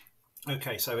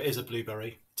 Okay, so it is a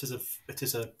blueberry. It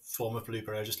is a form of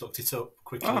blueberry. I just looked it up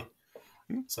quickly.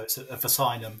 So it's a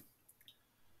vacinum.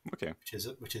 Okay.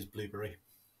 Which is blueberry.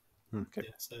 Okay.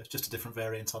 Yeah, so it's just a different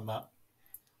variant on that.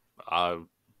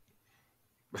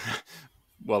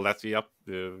 Well, that's they're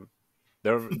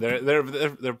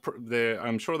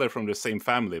I'm sure they're from the same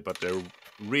family, but they're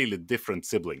really different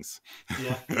siblings.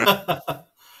 Yeah.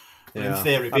 Yeah. In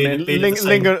theory,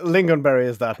 lingonberry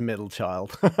is that middle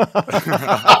child.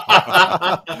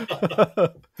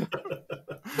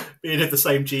 Being of the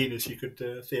same genus, you could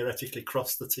theoretically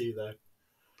cross the two, though.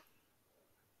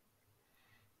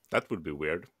 That would be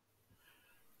weird.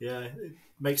 Yeah, it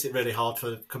makes it really hard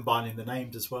for combining the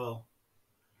names as well.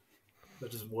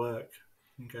 That doesn't work.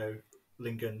 You can go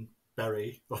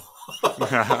lingonberry or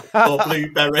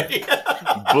blueberry.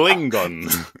 Blingon.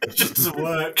 It just doesn't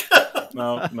work.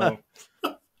 No.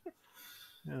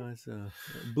 Yeah, it's a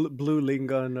blue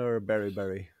lingon or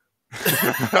berry.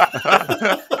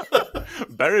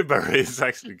 Berry is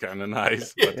actually kind of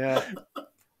nice, but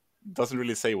doesn't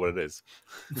really say what it is.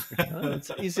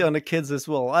 It's easy on the kids as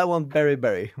well. I want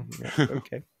berry. Yeah,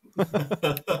 okay.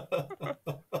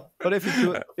 But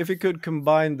if you could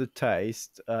combine the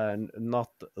taste and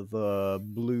not the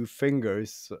blue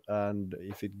fingers, and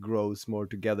if it grows more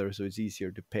together so it's easier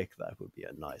to pick, that would be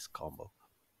a nice combo.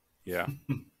 Yeah.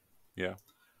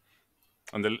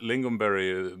 And the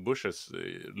lingonberry bushes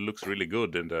looks really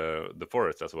good in the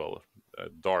forest as well. A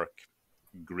dark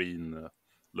green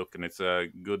look, and it's a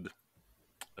good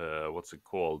what's it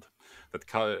called? That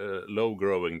low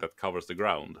growing that covers the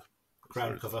ground.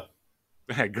 Ground cover.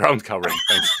 Ground covering.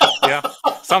 Thanks. Yeah.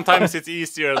 Sometimes it's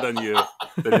easier than you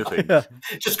think.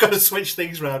 Just got to switch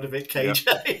things around a bit,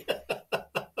 KJ. Yeah.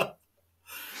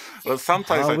 Well,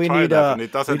 sometimes I try that and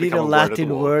it doesn't become a word at all. We need a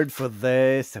Latin word for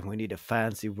this, and we need a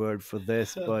fancy word for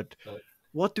this. But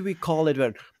what do we call it?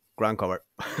 Ground cover.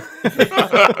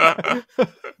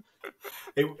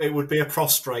 It would be a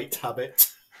prostrate habit.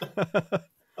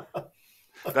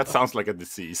 That sounds like a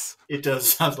disease. It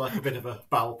does. Sounds like a bit of a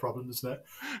bowel problem, doesn't it?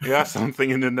 Yeah, something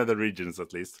in the nether regions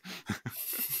at least.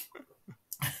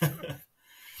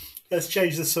 Let's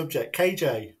change the subject.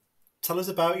 KJ, tell us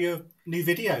about your new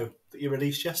video that you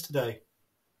released yesterday.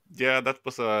 Yeah, that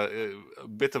was a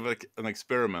bit of an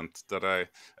experiment that I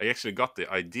actually got the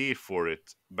idea for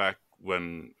it back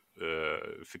when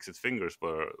Fix It Fingers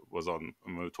was on,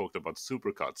 and we talked about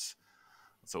supercuts.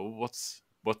 So what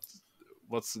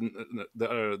what's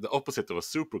the opposite of a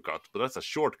supercut, but that's a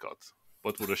shortcut.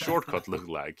 What would a shortcut look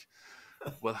like?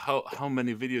 Well, how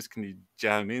many videos can you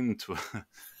jam into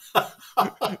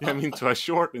a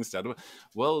short instead?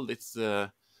 Well, it's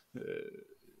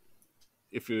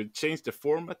if you change the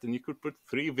format, then you could put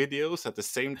 3 videos at the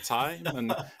same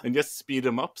time and just speed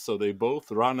them up so they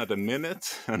both run at a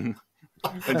minute and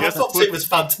I thought it was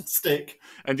fantastic.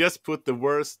 And just put the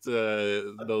worst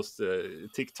those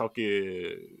TikTok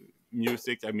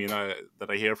music. I mean, that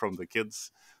I hear from the kids'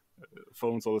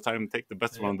 phones all the time. Take the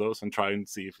best one of those and try and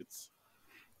see if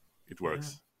it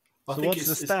works. Yeah. So what's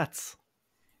the stats?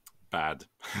 Bad.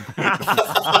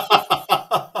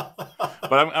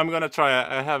 But I'm gonna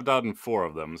try. I have done 4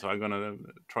 of them, so I'm gonna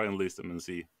try and list them and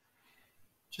see.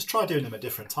 Just try doing them at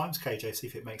different times, KJ. See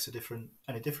if it makes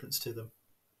any difference to them.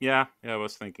 Yeah. I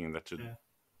was thinking that to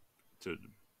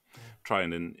try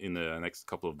in the next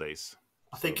couple of days.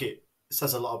 I think it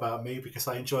says a lot about me because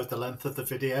I enjoyed the length of the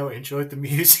video. I enjoyed the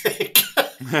music.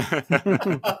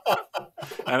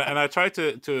 and I tried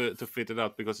to fit it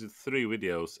out because it's 3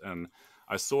 videos, and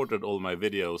I sorted all my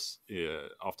videos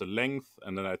after length,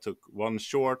 and then I took 1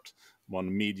 short,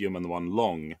 1 medium, and 1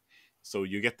 long. So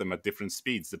you get them at different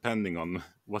speeds depending on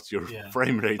what's your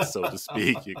frame rate, so to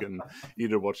speak. You can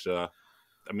either watch the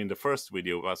first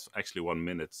video was actually 1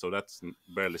 minute, so that's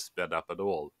barely sped up at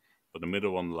all. But the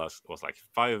middle one was like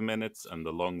 5 minutes, and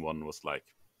the long one was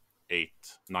like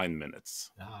 8-9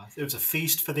 minutes. It was a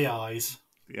feast for the eyes.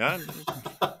 Yeah.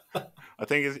 I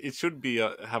think it should be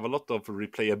have a lot of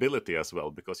replayability as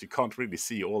well, because you can't really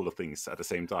see all the things at the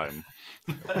same time.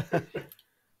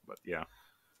 But yeah,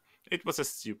 it was a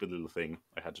stupid little thing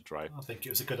I had to try. I think it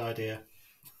was a good idea.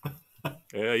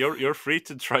 Yeah, you're free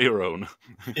to try your own.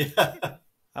 Yeah.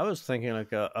 I was thinking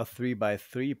like a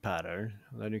 3x3 pattern.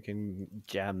 Then you can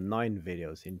jam 9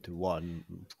 videos into one.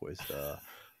 Of course, the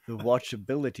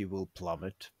watchability will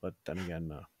plummet, but then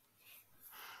again.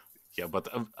 Yeah, but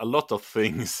a lot of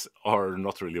things are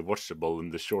not really watchable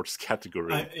in the shorts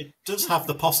category. It does have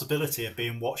the possibility of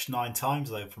being watched 9 times,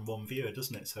 though, from one viewer,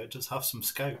 doesn't it? So it does have some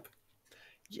scope.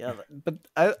 Yeah, but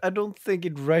I don't think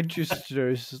it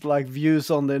registers like views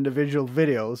on the individual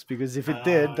videos, because if it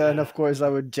did, then of course I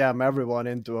would jam everyone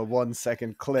into a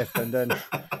 1-second clip, and then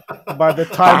by the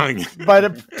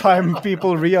time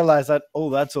people realize that, oh,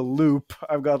 that's a loop,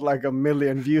 I've got like 1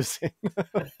 million views in.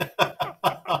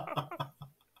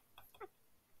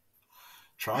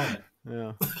 Try it.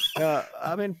 Yeah.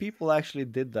 I mean, people actually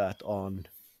did that on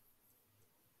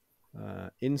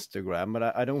Instagram,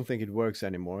 but I don't think it works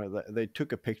anymore. They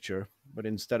took a picture, but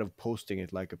instead of posting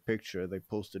it like a picture, they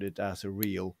posted it as a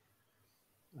reel,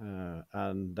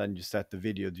 and then you set the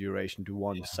video duration to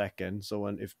 1 second. So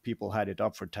if people had it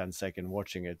up for 10 seconds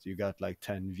watching it, you got like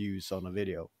 10 views on a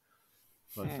video.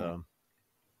 But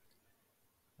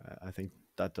I think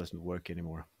that doesn't work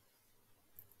anymore.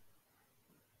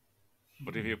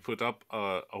 But if you put up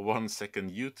a 1 second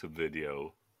YouTube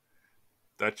video,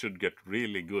 that should get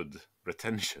really good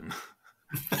retention.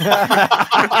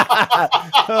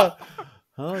 A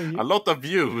lot of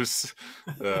views,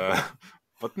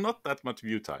 but not that much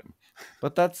view time.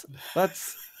 But that's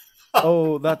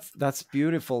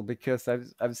beautiful, because I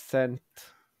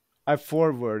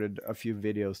forwarded a few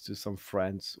videos to some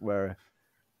friends where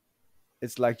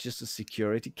it's like just a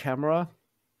security camera,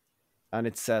 and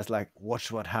it says like,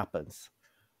 watch what happens.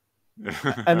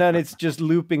 And then it's just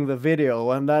looping the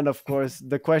video, and then of course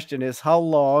the question is, how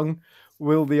long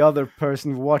will the other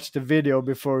person watch the video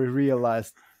before we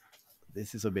realize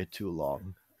this is a bit too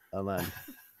long, and then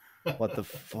what the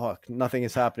fuck, nothing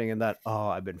is happening, and that, oh,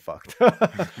 I've been fucked. You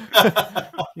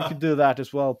could do that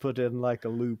as well, put in like a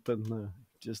loop and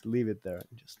just leave it there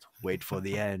and just wait for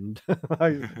the end.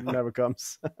 It never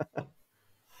comes.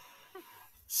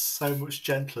 So much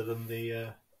gentler than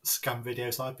the scam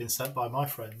videos I've been sent by my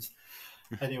friends.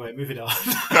 Anyway, moving on.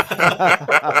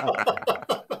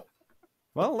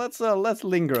 Well, let's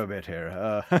linger a bit here.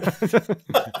 Have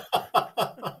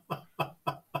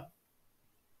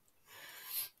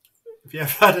you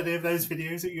ever had any of those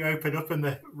videos that you open up and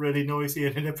they're really noisy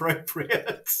and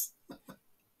inappropriate?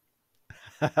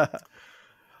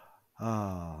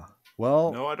 Well,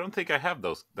 no, I don't think I have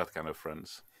that kind of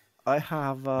friends. I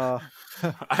have.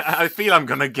 I feel I'm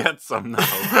gonna get some now.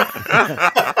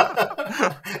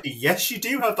 Yes, you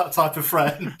do have that type of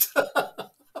friend.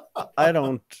 I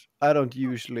don't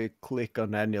usually click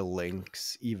on any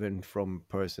links, even from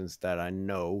persons that I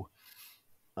know.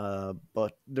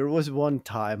 But there was one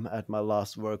time at my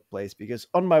last workplace, because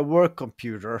on my work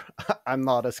computer, I'm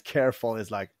not as careful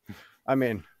as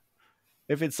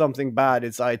if it's something bad,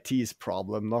 it's IT's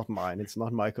problem, not mine. It's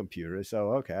not my computer.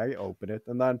 So, okay, I open it.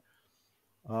 And then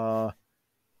Uh,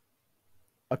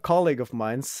 a colleague of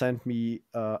mine sent me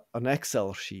an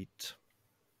Excel sheet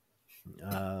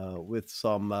with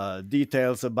some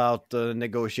details about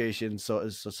negotiations, so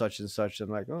such and such, and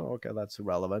like, oh, okay, that's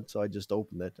irrelevant. So I just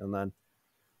opened it, and then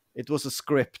it was a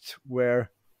script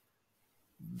where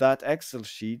that Excel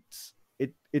sheet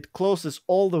it closes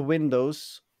all the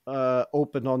windows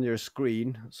open on your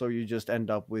screen, so you just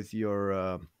end up with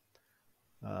your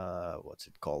what's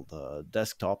it called,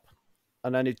 desktop,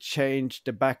 and then it changed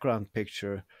the background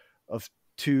picture of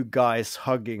two guys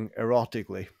hugging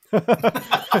erotically.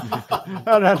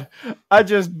 And then I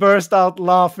just burst out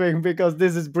laughing because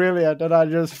this is brilliant, and I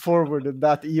just forwarded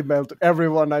that email to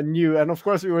everyone I knew. And of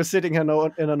course, we were sitting in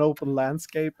an open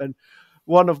landscape, and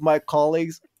one of my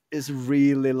colleagues is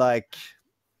really like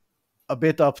a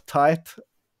bit uptight,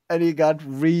 and he got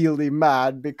really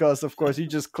mad because, of course, he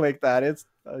just clicked at it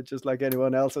just like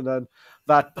anyone else, and then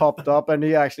that popped up, and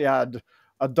he actually had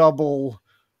a double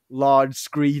large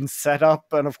screen set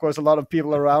up, and of course a lot of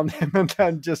people around him, and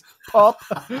then just pop.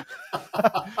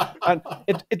 And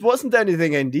it wasn't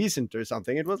anything indecent or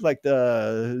something. It was like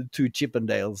the two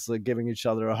Chippendales giving each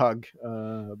other a hug.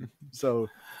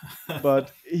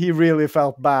 But he really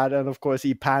felt bad, and of course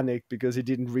he panicked because he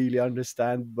didn't really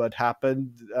understand what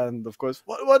happened, and of course,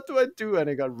 what do I do? And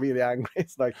he got really angry.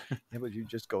 It's like, yeah, but you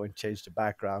just go and change the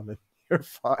background and you're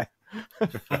fine.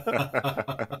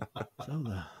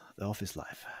 So the office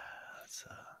life,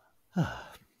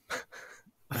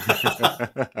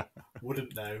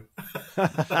 Wouldn't know.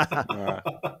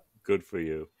 Good for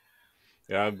you.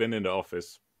 Yeah, I've been in the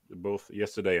office both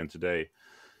yesterday and today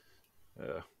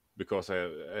because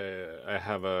I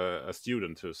have a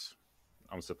student who's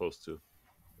I'm supposed to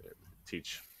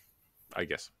teach, I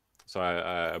guess. So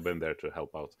I've been there to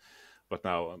help out. But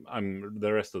now I'm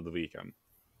the rest of the week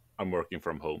I'm working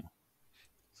from home.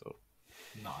 So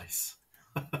Nice.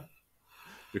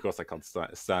 because I can't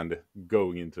stand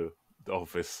going into the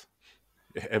office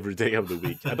every day of the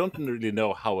week. I don't really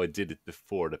know how I did it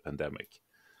before the pandemic,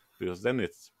 because then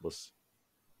it was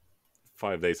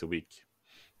 5 days a week,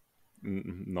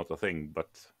 not a thing. But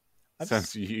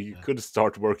since you could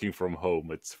start working from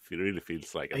home, it really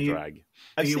feels like a drag.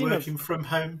 Are you working from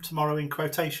home tomorrow in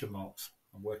quotation marks?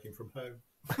 I'm working from home.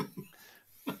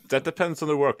 That depends on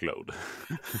the workload.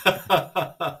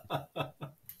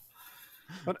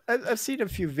 But I've seen a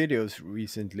few videos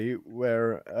recently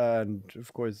where, and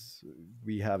of course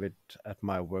we have it at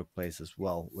my workplace as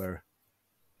well, where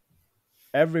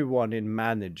everyone in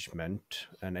management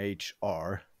and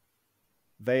HR,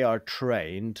 they are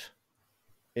trained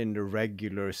in the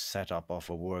regular setup of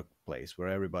a workplace where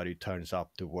everybody turns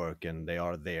up to work and they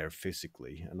are there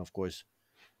physically. And of course,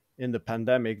 in the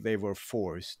pandemic, they were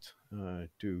forced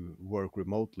to work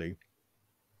remotely.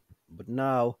 But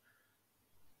now,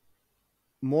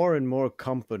 more and more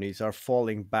companies are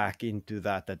falling back into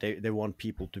that they want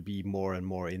people to be more and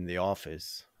more in the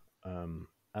office. And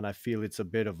I feel it's a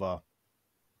bit of a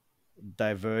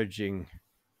diverging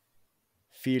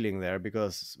feeling there,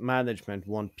 because management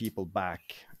want people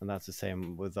back, and that's the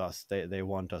same with us. They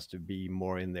want us to be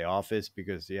more in the office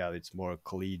because, yeah, it's more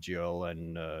collegial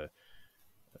and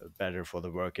better for the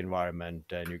work environment,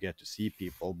 and you get to see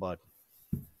people. But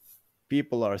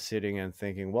people are sitting and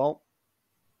thinking, well,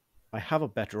 I have a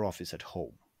better office at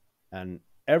home, and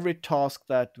every task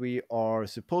that we are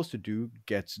supposed to do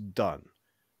gets done.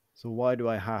 So why do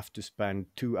I have to spend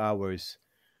 2 hours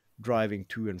driving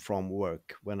to and from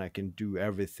work when I can do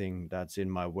everything that's in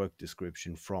my work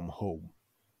description from home?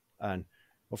 And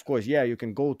of course, yeah, you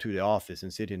can go to the office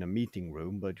and sit in a meeting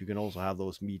room, but you can also have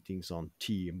those meetings on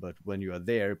team. But when you are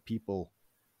there, people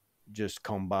just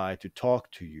come by to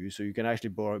talk to you, so you can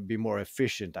actually be more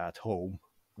efficient at home.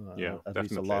 Yeah, at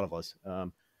definitely. least a lot of us.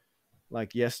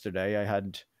 Like yesterday, I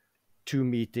had 2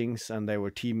 meetings, and they were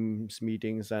Teams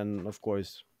meetings, and of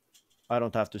course, I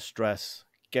don't have to stress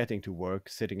getting to work,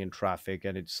 sitting in traffic,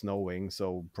 and it's snowing,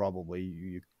 so probably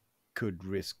you could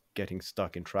risk getting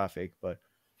stuck in traffic. But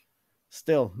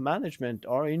still, management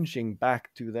are inching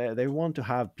back to they want to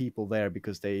have people there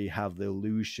because they have the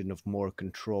illusion of more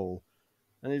control,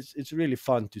 and it's really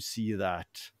fun to see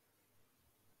that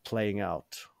playing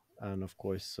out. And of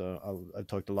course, I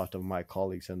talked to a lot of my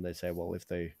colleagues, and they say, well, if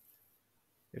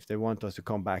they want us to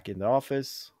come back in the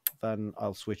office, then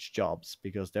I'll switch jobs,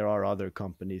 because there are other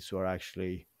companies who are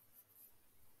actually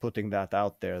putting that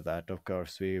out there, that of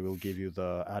course we will give you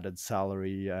the added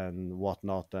salary and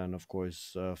whatnot, and of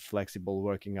course flexible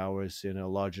working hours in a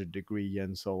larger degree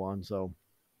and so on. So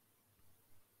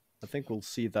I think we'll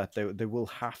see that they will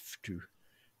have to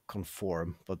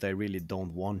conform, but they really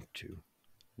don't want to.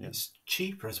 Yeah. It's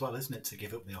cheaper as well, isn't it, to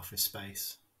give up the office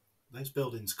space? those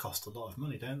buildings cost a lot of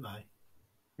money, don't they,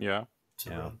 Yeah. to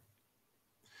Yeah. run?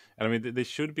 And I mean, they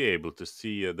should be able to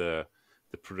see the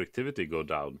productivity go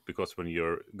down, because when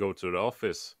you go to the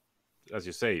office, as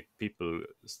you say, people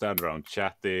stand around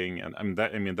chatting, and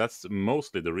that's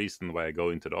mostly the reason why I go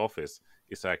into the office,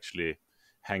 is to actually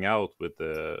hang out with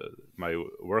my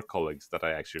work colleagues that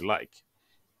I actually like,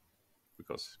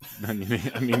 because then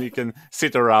you can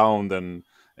sit around and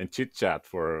chit chat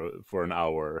for an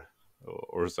hour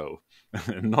or so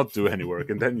and not do any work,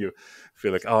 and then you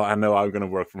feel like, oh, I know I'm going to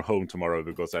work from home tomorrow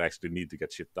because I actually need to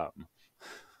get shit done.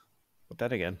 But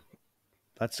then again,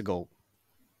 that's the goal.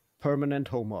 Permanent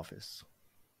home office,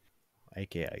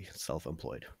 aka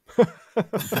self-employed.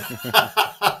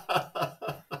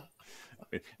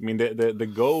 I mean,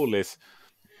 the goal is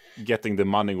getting the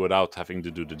money without having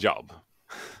to do the job.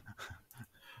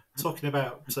 Talking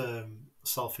about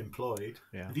self-employed,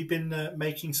 Yeah. have you been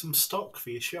making some stock for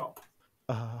your shop?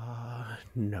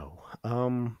 No.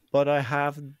 But I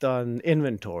have done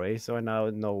inventory, so I now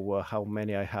know how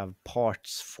many I have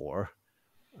parts for,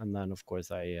 and then of course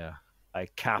I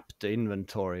capped the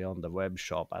inventory on the web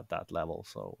shop at that level,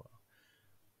 so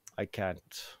I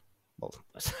can't. Well,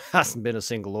 it hasn't been a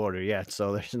single order yet,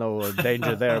 so there's no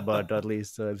danger there. But at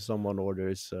least if someone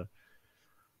orders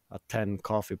a 10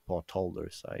 coffee pot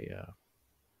holders,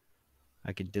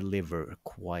 I can deliver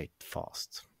quite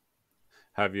fast.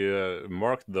 Have you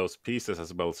marked those pieces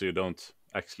as well, so you don't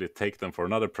actually take them for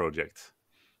another project?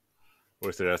 Or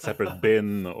is there a separate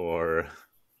bin, or...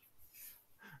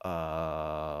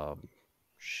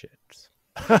 Shit.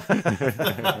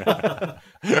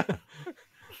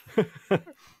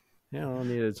 Yeah, I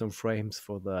needed some frames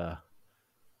for the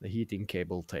heating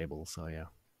cable table, so yeah.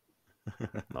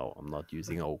 No, I'm not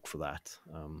using oak for that.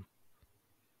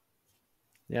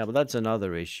 Yeah, but that's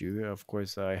another issue. Of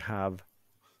course, I have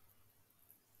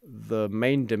the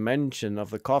main dimension of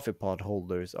the coffee pot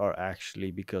holders are actually,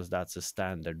 because that's a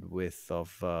standard width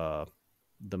of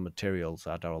the materials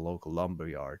at our local lumber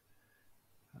yard.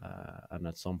 And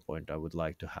at some point, I would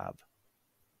like to have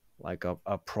like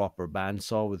a proper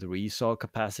bandsaw with resaw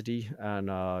capacity and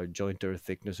a jointer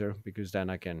thicknesser, because then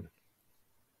I can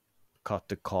cut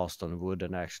the cost on wood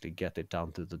and actually get it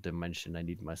down to the dimension I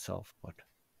need myself. But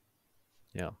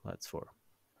yeah, that's for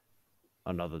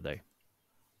another day.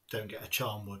 Don't get a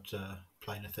charmwood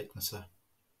planer thicknesser.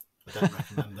 I don't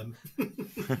recommend them.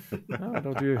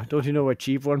 Oh, don't you know a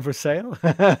cheap one for sale?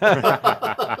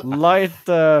 Light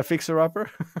fixer upper.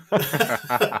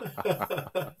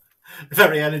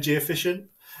 Very energy efficient.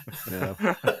 Yeah.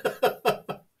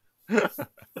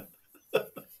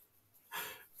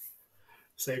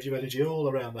 Saves you energy all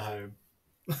around the home.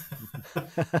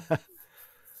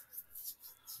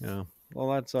 Yeah. Well,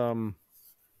 that's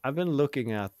I've been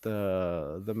looking at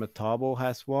the Metabo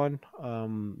has one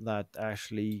that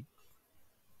actually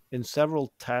in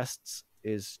several tests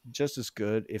is just as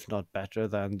good, if not better,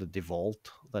 than the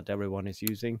default that everyone is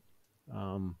using.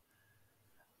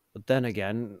 But then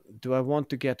again, do I want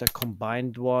to get a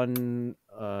combined one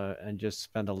and just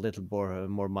spend a little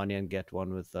more money and get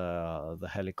one with the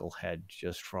helical head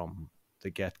just from the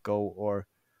get-go? Or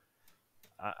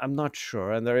I'm not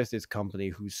sure. And there is this company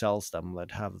who sells them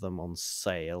that have them on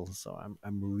sale. So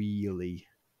I'm really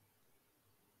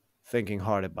thinking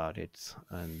hard about it.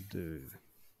 And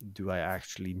do I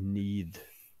actually need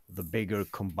the bigger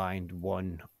combined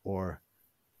one, or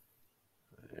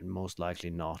most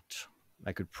likely not?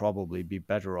 I could probably be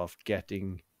better off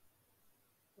getting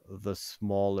the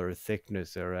smaller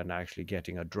thicknesser and actually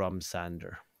getting a drum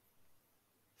sander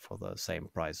for the same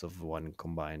price of one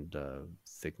combined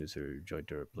thicknesser,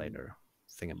 jointer, planer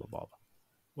thingamabob.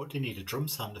 What do you need a drum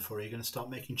sander for? Are you going to start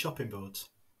making chopping boards?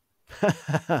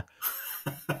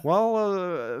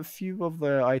 Well, a few of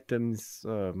the items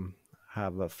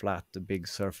have a flat, big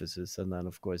surfaces, and then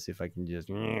of course, if I can just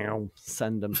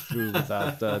send them through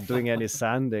without doing any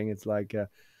sanding, it's like.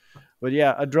 But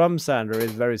yeah, a drum sander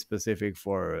is very specific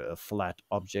for flat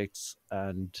objects,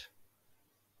 and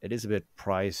it is a bit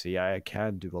pricey. I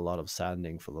can do a lot of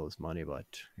sanding for those money, but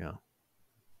yeah,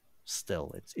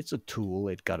 still, it's a tool.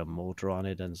 It got a motor on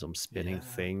it and some spinning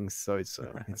things, so it's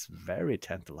very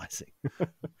tantalizing.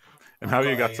 And now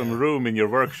you got some room in your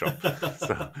workshop,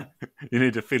 so you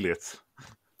need to fill it.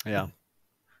 Yeah,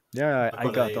 yeah.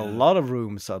 I got a lot of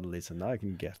room suddenly, so now I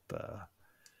can get.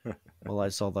 Well, I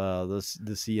saw the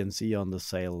CNC on the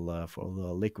sale for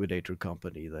the liquidator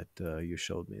company that you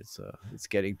showed me. It's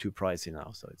getting too pricey now,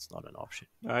 so it's not an option.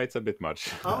 It's a bit much.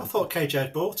 Oh, I thought KJ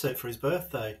had bought it for his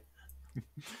birthday.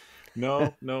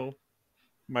 No.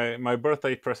 My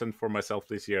birthday present for myself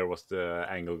this year was the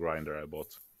angle grinder I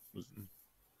bought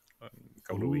a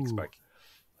couple of weeks back.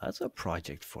 That's a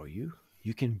project for you.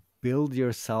 You can build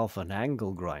yourself an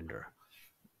angle grinder.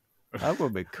 That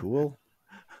would be cool.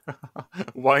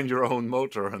 Wind your own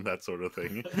motor and that sort of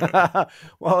thing.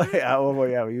 Well,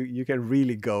 yeah, you can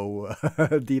really go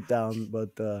deep down,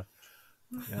 but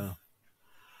yeah.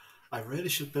 I really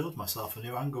should build myself a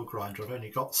new angle grinder. I've only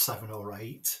got 7 or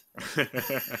 8.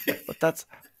 But that's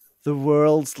the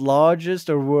world's largest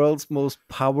or world's most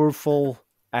powerful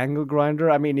angle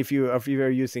grinder. I mean, if you are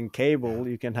using cable,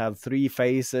 you can have 3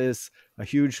 phases, a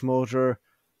huge motor,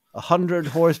 100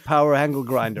 horsepower angle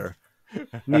grinder.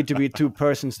 Need to be 2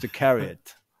 persons to carry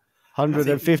it.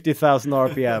 150,000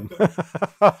 RPM.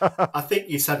 I think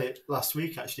you said it last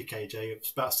week, actually, KJ.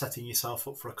 It's about setting yourself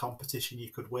up for a competition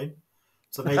you could win.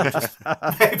 So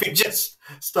maybe just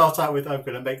start out with, I'm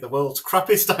going to make the world's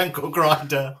crappiest angle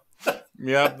grinder.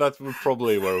 Yeah, that's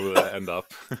probably where we'll end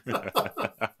up.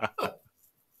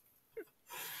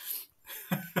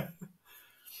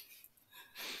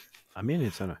 I mean,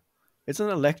 it's an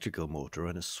electrical motor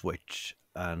and a switch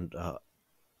and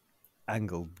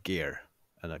angled gear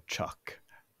and a chuck.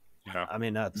 Yeah. I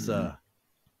mean, that's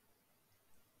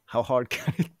how hard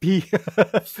can it be?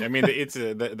 I mean, it's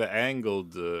the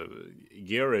angled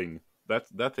gearing.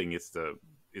 That thing is the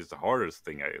hardest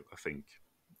thing I think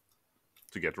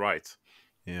to get right.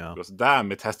 Yeah, because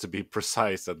damn, it has to be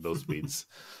precise at those speeds.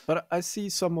 But I see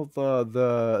some of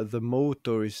the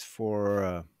motors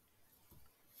for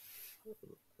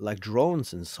like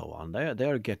drones and so on. They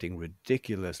are getting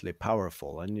ridiculously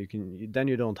powerful, and you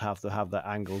don't have to have the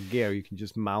angled gear. You can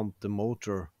just mount the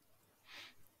motor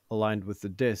aligned with the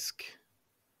disc,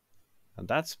 and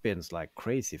that spins like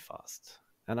crazy fast.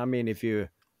 And I mean,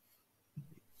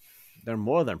 they're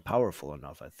more than powerful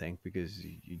enough, I think, because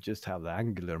you just have the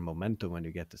angular momentum when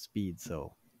you get the speed.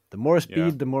 So the more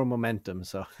speed, the more momentum.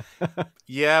 So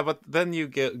yeah, but then you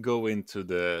go into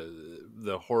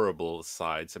the horrible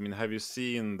sides. I mean, have you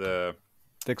seen the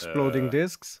exploding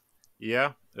discs?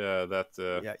 Yeah,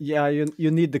 yeah.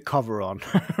 You need the cover on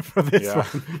for this one.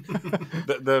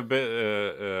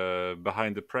 the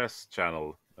behind the press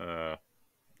channel, the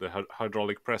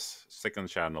hydraulic press second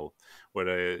channel, where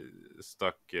they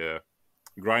stuck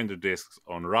grinder discs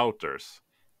on routers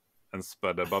and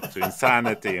sped them up to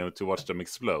insanity to watch them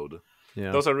explode.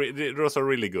 Yeah, those are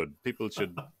really good. People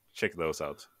should check those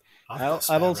out.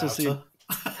 I've also seen.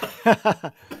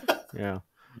 Yeah.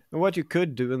 And what you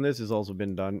could do, and this has also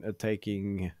been done,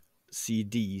 taking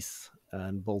CDs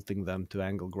and bolting them to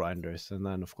angle grinders, and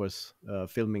then of course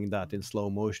filming that in slow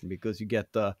motion, because you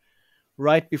get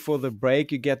right before the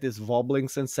break, you get this wobbling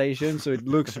sensation, so it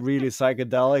looks really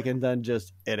psychedelic, and then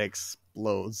just it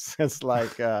explodes. It's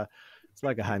like a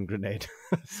hand grenade.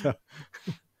 So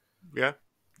yeah,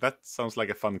 that sounds like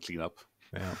a fun cleanup.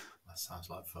 Yeah, that sounds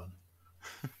like fun.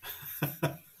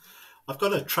 I've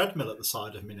got a Threadmill at the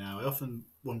side of me now. I often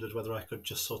wondered whether I could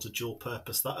just sort of dual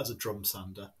purpose that as a drum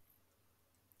sander.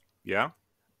 Yeah,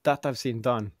 that I've seen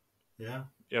done. Yeah.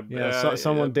 So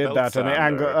someone did that,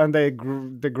 and they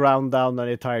ground down an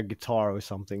entire guitar or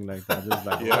something like that. It's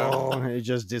like, it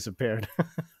just disappeared.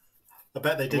 I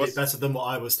bet they did it better than what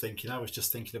I was thinking. I was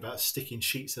just thinking about sticking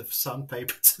sheets of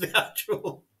sandpaper to the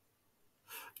actual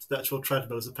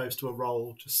Threadmill as opposed to a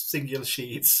roll, just singular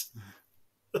sheets.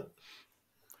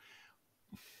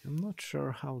 I'm not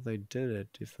sure how they did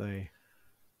it.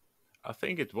 I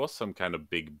think it was some kind of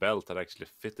big belt that actually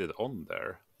fitted on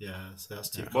there. Yeah, so that's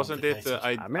too Wasn't it?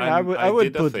 I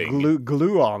would put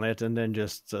glue on it and then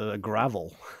just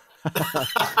gravel.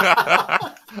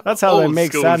 That's how they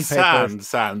make sandpaper.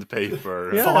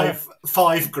 Sandpaper. Yeah.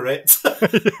 Five grit.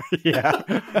 Yeah.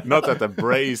 Not that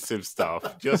abrasive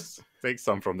stuff. Just take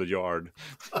some from the yard.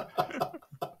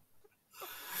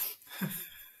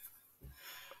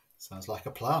 Sounds like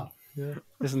a plan. Yeah.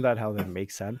 Isn't that how they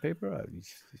make sandpaper?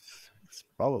 It's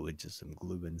probably just some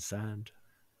glue and sand.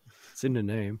 It's in the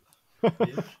name.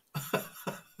 Yeah.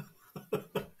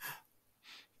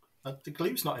 The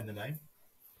glue's not in the name.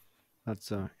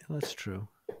 That's true.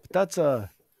 But that's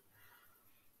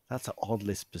an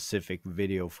oddly specific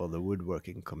video for the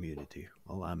woodworking community.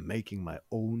 Well, I'm making my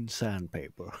own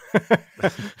sandpaper.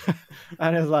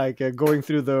 And it's like going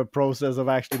through the process of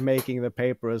actually making the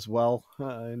paper as well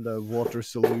in the water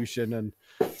solution and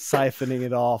siphoning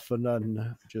it off, and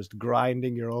then just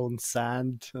grinding your own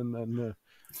sand, and then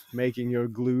making your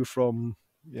glue from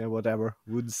whatever,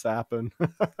 wood sap. And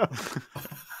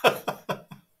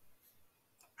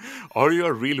are you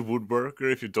a real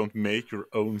woodworker if you don't make your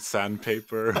own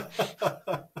sandpaper?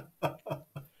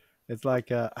 It's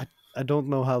like I don't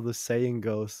know how the saying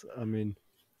goes. I mean,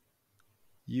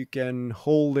 you can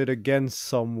hold it against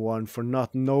someone for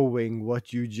not knowing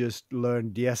what you just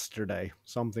learned yesterday,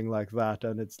 something like that.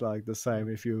 And it's like the same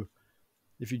if you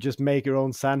just make your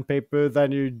own sandpaper,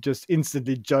 then you just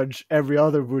instantly judge every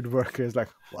other woodworker. It's like,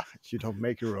 what? You don't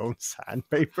make your own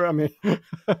sandpaper? I mean,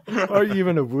 are you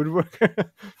even a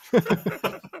woodworker?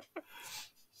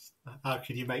 How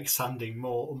can you make sanding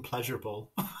more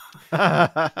unpleasurable?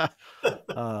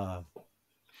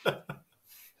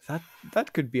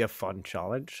 That could be a fun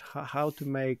challenge. How to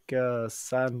make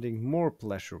sanding more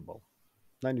pleasurable.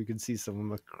 Then you can see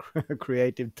some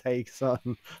creative takes on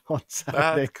sanding.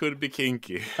 That could be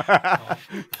kinky.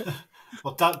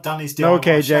 Well, Danny's DIY No,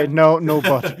 KJ, shed... no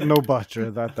butter, no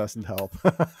butter. That doesn't help.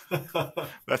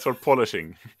 That's for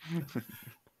polishing.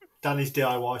 Danny's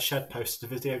DIY shed posted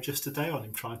a video just today on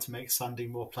him trying to make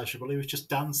sanding more pleasurable. He was just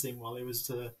dancing while he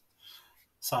was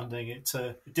sanding. It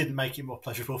didn't make it more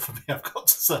pleasurable for me, I've got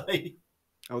to say.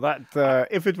 Oh, that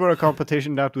if it were a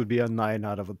competition, that would be a 9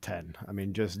 out of a 10. I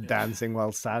mean, just dancing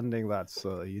while sanding, that's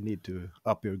you need to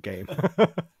up your game.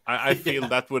 I feel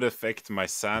that would affect my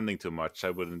sanding too much. I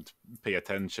wouldn't pay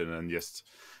attention and just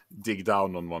dig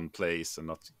down on one place and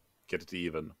not get it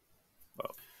even.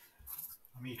 Well,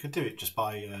 I mean, you could do it just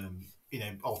by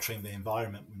altering the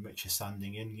environment in which you're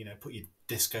sanding in. Put your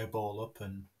disco ball up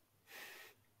and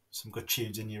some good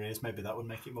tunes in your ears. Maybe that would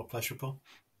make it more pleasurable.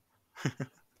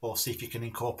 Or see if you can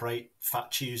incorporate Fat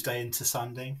Tuesday into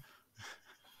sanding.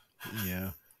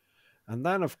 Yeah. And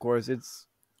then, of course, it's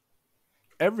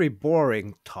every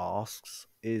boring tasks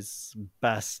is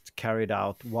best carried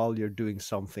out while you're doing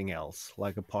something else,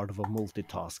 like a part of a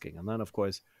multitasking. And then, of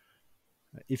course,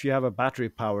 if you have a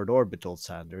battery-powered orbital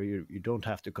sander, you don't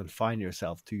have to confine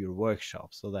yourself to your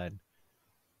workshop. So then,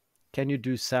 can you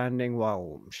do sanding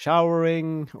while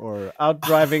showering or out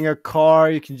driving a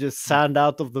car? You can just sand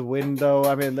out of the window.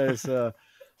 I mean, there's a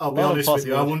I'll be honest with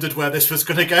you, I wondered where this was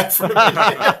going to go for a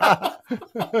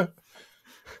minute.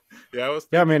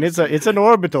 I mean, it's an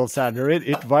orbital sander.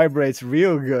 It vibrates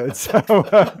real good. So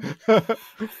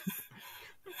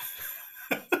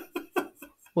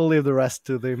we'll leave the rest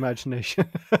to the imagination.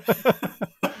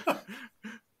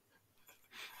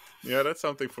 Yeah, that's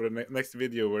something for the next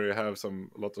video where you have a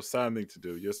lot of sanding to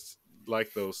do. Just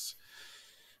like those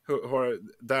who are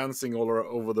dancing all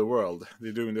over the world.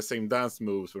 They're doing the same dance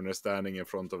moves when they're standing in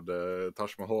front of the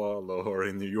Taj Mahal or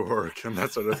in New York and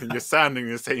that sort of thing. You're sanding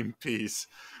the same piece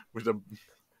with a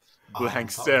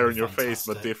blank stare on your face,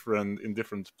 but in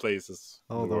different places.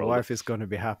 Oh, the wife is going to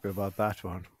be happy about that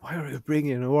one. Why are you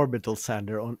bringing an orbital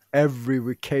sander on every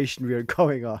vacation we are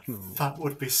going on? That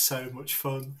would be so much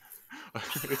fun.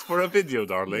 It's for a video,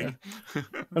 darling. Yeah.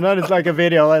 And then it's like a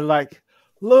video and like,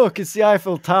 look, it's the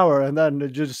Eiffel Tower, and then they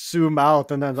just zoom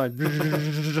out and then like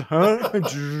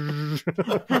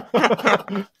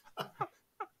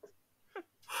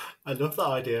I love that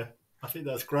idea. I think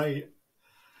that's great.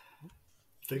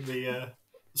 I think the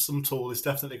some tool is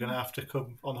definitely going to have to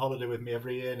come on holiday with me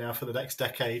every year now for the next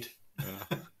decade.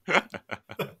 Yeah.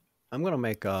 I'm gonna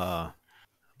make a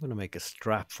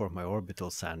strap for my orbital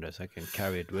sander so I can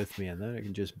carry it with me, and then I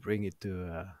can just bring it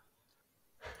to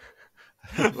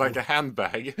like a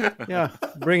handbag. Yeah,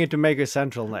 bring it to Maker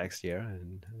Central next year,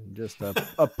 and just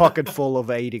a pocket full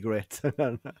of 80 grit.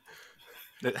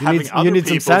 Having other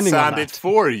people sand it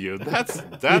for you. That's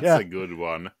yeah. A good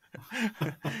one.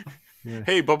 Yeah.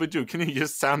 Hey, Bobby Joo, can you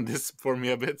just sand this for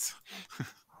me a bit?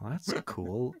 That's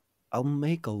cool. I'll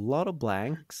make a lot of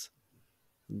blanks.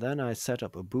 Then I set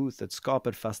up a booth at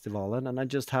Skapet-festivalen, and I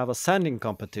just have a sanding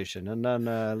competition. And then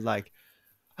like,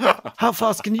 how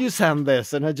fast can you sand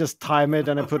this? And I just time it,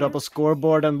 and I put up a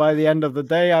scoreboard. And by the end of the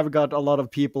day, I've got a lot of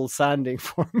people sanding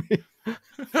for me.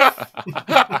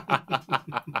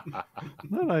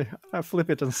 Then I flip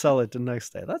it and sell it the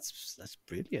next day. That's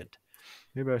brilliant.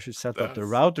 Maybe I should set up the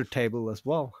router table as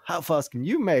well. How fast can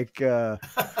you make a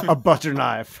butter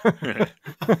knife?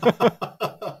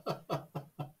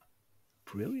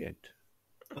 Brilliant.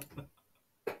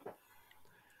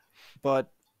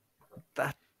 But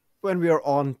that when we are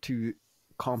on to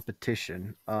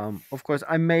competition, of course,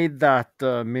 I made that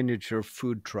miniature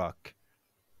food truck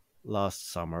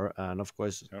last summer, and of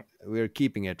course, we're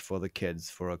keeping it for the kids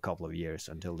for a couple of years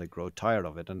until they grow tired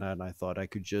of it. And then I thought I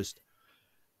could just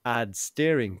add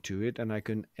steering to it, and I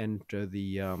can enter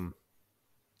the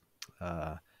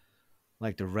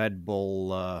like the Red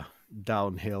Bull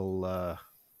downhill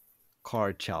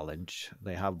car challenge.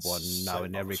 They have one now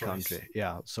in every country.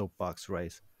 Yeah, soapbox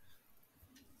race.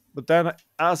 But then,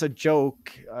 as a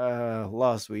joke,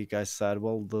 last week I said,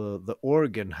 well, the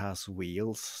organ has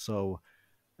wheels, so,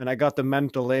 and I got the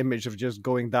mental image of just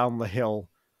going down the hill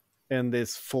in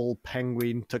this full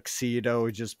penguin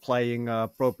tuxedo, just playing a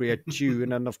appropriate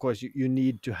tune. And of course, you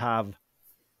need to have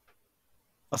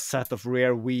a set of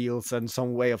rear wheels and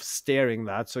some way of steering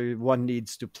that. So one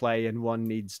needs to play and one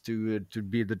needs to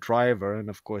be the driver. And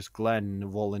of course, Glenn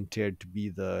volunteered to be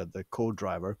the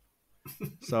co-driver.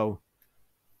 So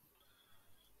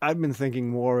I've been thinking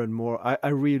more and more. I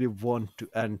really want to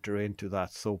enter into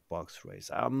that soapbox race.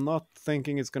 I'm not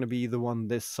thinking it's going to be the one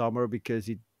this summer because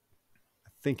I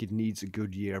think it needs a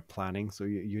good year planning. So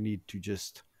you need to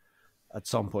just at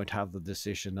some point have the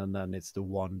decision, and then it's the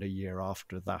one the year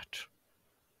after that.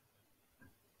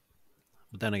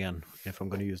 But then again, if I'm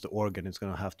going to use the organ, it's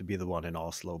going to have to be the one in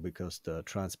Oslo because the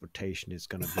transportation is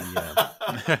going to be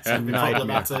a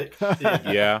nightmare.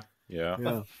 Yeah.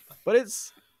 But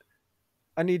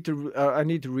I need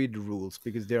to read the rules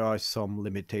because there are some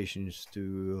limitations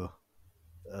to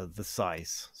the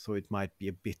size, so it might be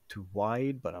a bit too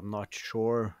wide, but I'm not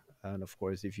sure. And of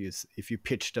course, if you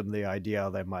pitch them the idea,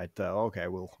 they might okay,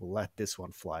 we'll let this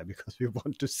one fly because we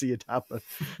want to see it happen.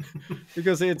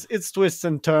 Because it's twists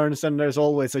and turns, and there's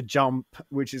always a jump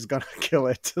which is gonna kill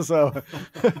it. So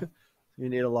you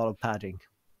need a lot of padding.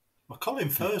 Well, Colin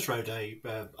Furze rode a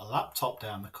laptop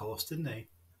down the course, didn't he?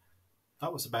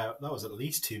 That was at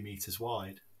least 2 meters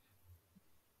wide.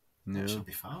 That should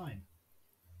be fine.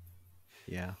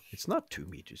 Yeah, it's not 2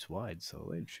 meters wide,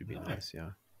 so it should be nice.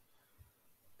 Yeah.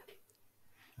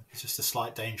 It's just a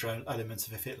slight danger element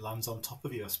of if it lands on top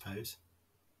of you, I suppose.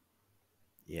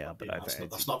 Yeah, but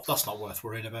that's not worth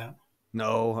worrying about.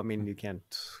 No, I mean you can't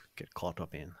get caught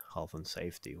up in health and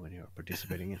safety when you're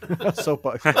participating in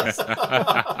soapbox. I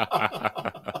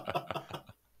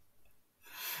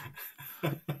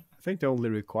think the only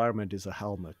requirement is a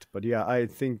helmet. But yeah, I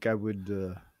think I would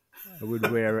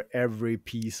wear every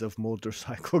piece of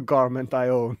motorcycle garment I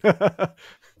own.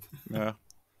 Yeah,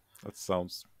 that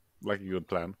sounds like a good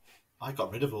plan. I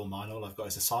got rid of all mine. All I've got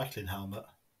is a cycling helmet.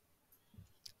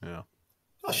 Yeah.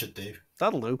 That should do.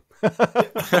 That'll do.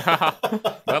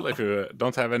 Well, if you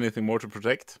don't have anything more to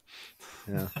protect.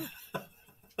 Yeah.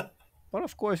 But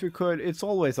of course we could. It's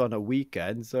always on a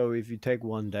weekend, so if you take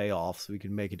one day off, so we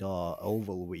can make it a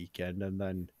oval weekend, and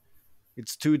then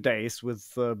it's 2 days with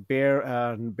beer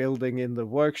and building in the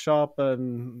workshop,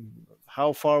 and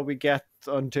how far we get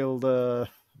until the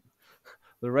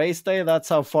race day, that's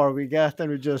how far we get,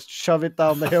 and we just shove it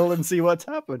down the hill and see what's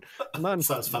happened. And then,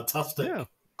 sounds fantastic. Yeah,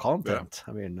 content.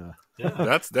 Yeah. I mean,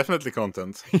 that's definitely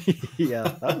content.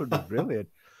 Yeah, that would be brilliant.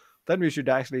 Then we should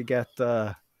actually get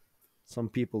some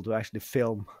people to actually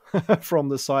film from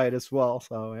the side as well.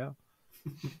 So yeah,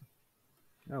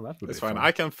 that would it's be fine. fun.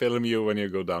 I can film you when you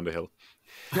go down the hill.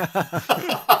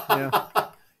 Yeah.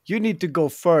 You need to go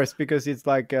first because it's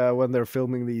like when they're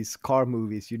filming these car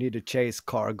movies, you need a chase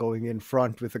car going in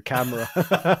front with a camera.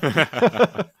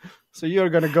 So you're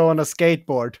going to go on a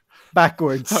skateboard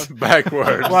backwards.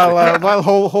 while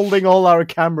holding all our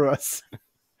cameras.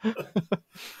 I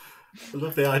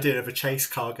love the idea of a chase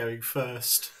car going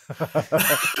first.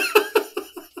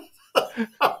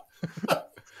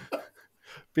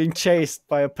 Being chased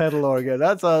by a pedal organ.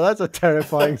 That's a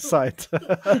terrifying sight.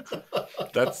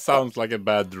 That sounds like a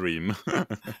bad dream.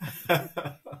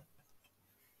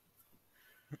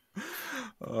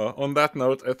 On that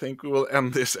note, I think we will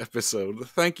end this episode.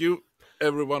 Thank you,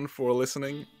 everyone, for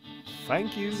listening.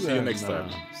 Thank you. See you next time.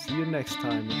 See you next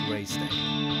time at race day.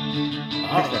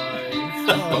 Bye.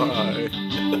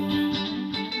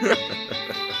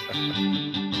 Bye.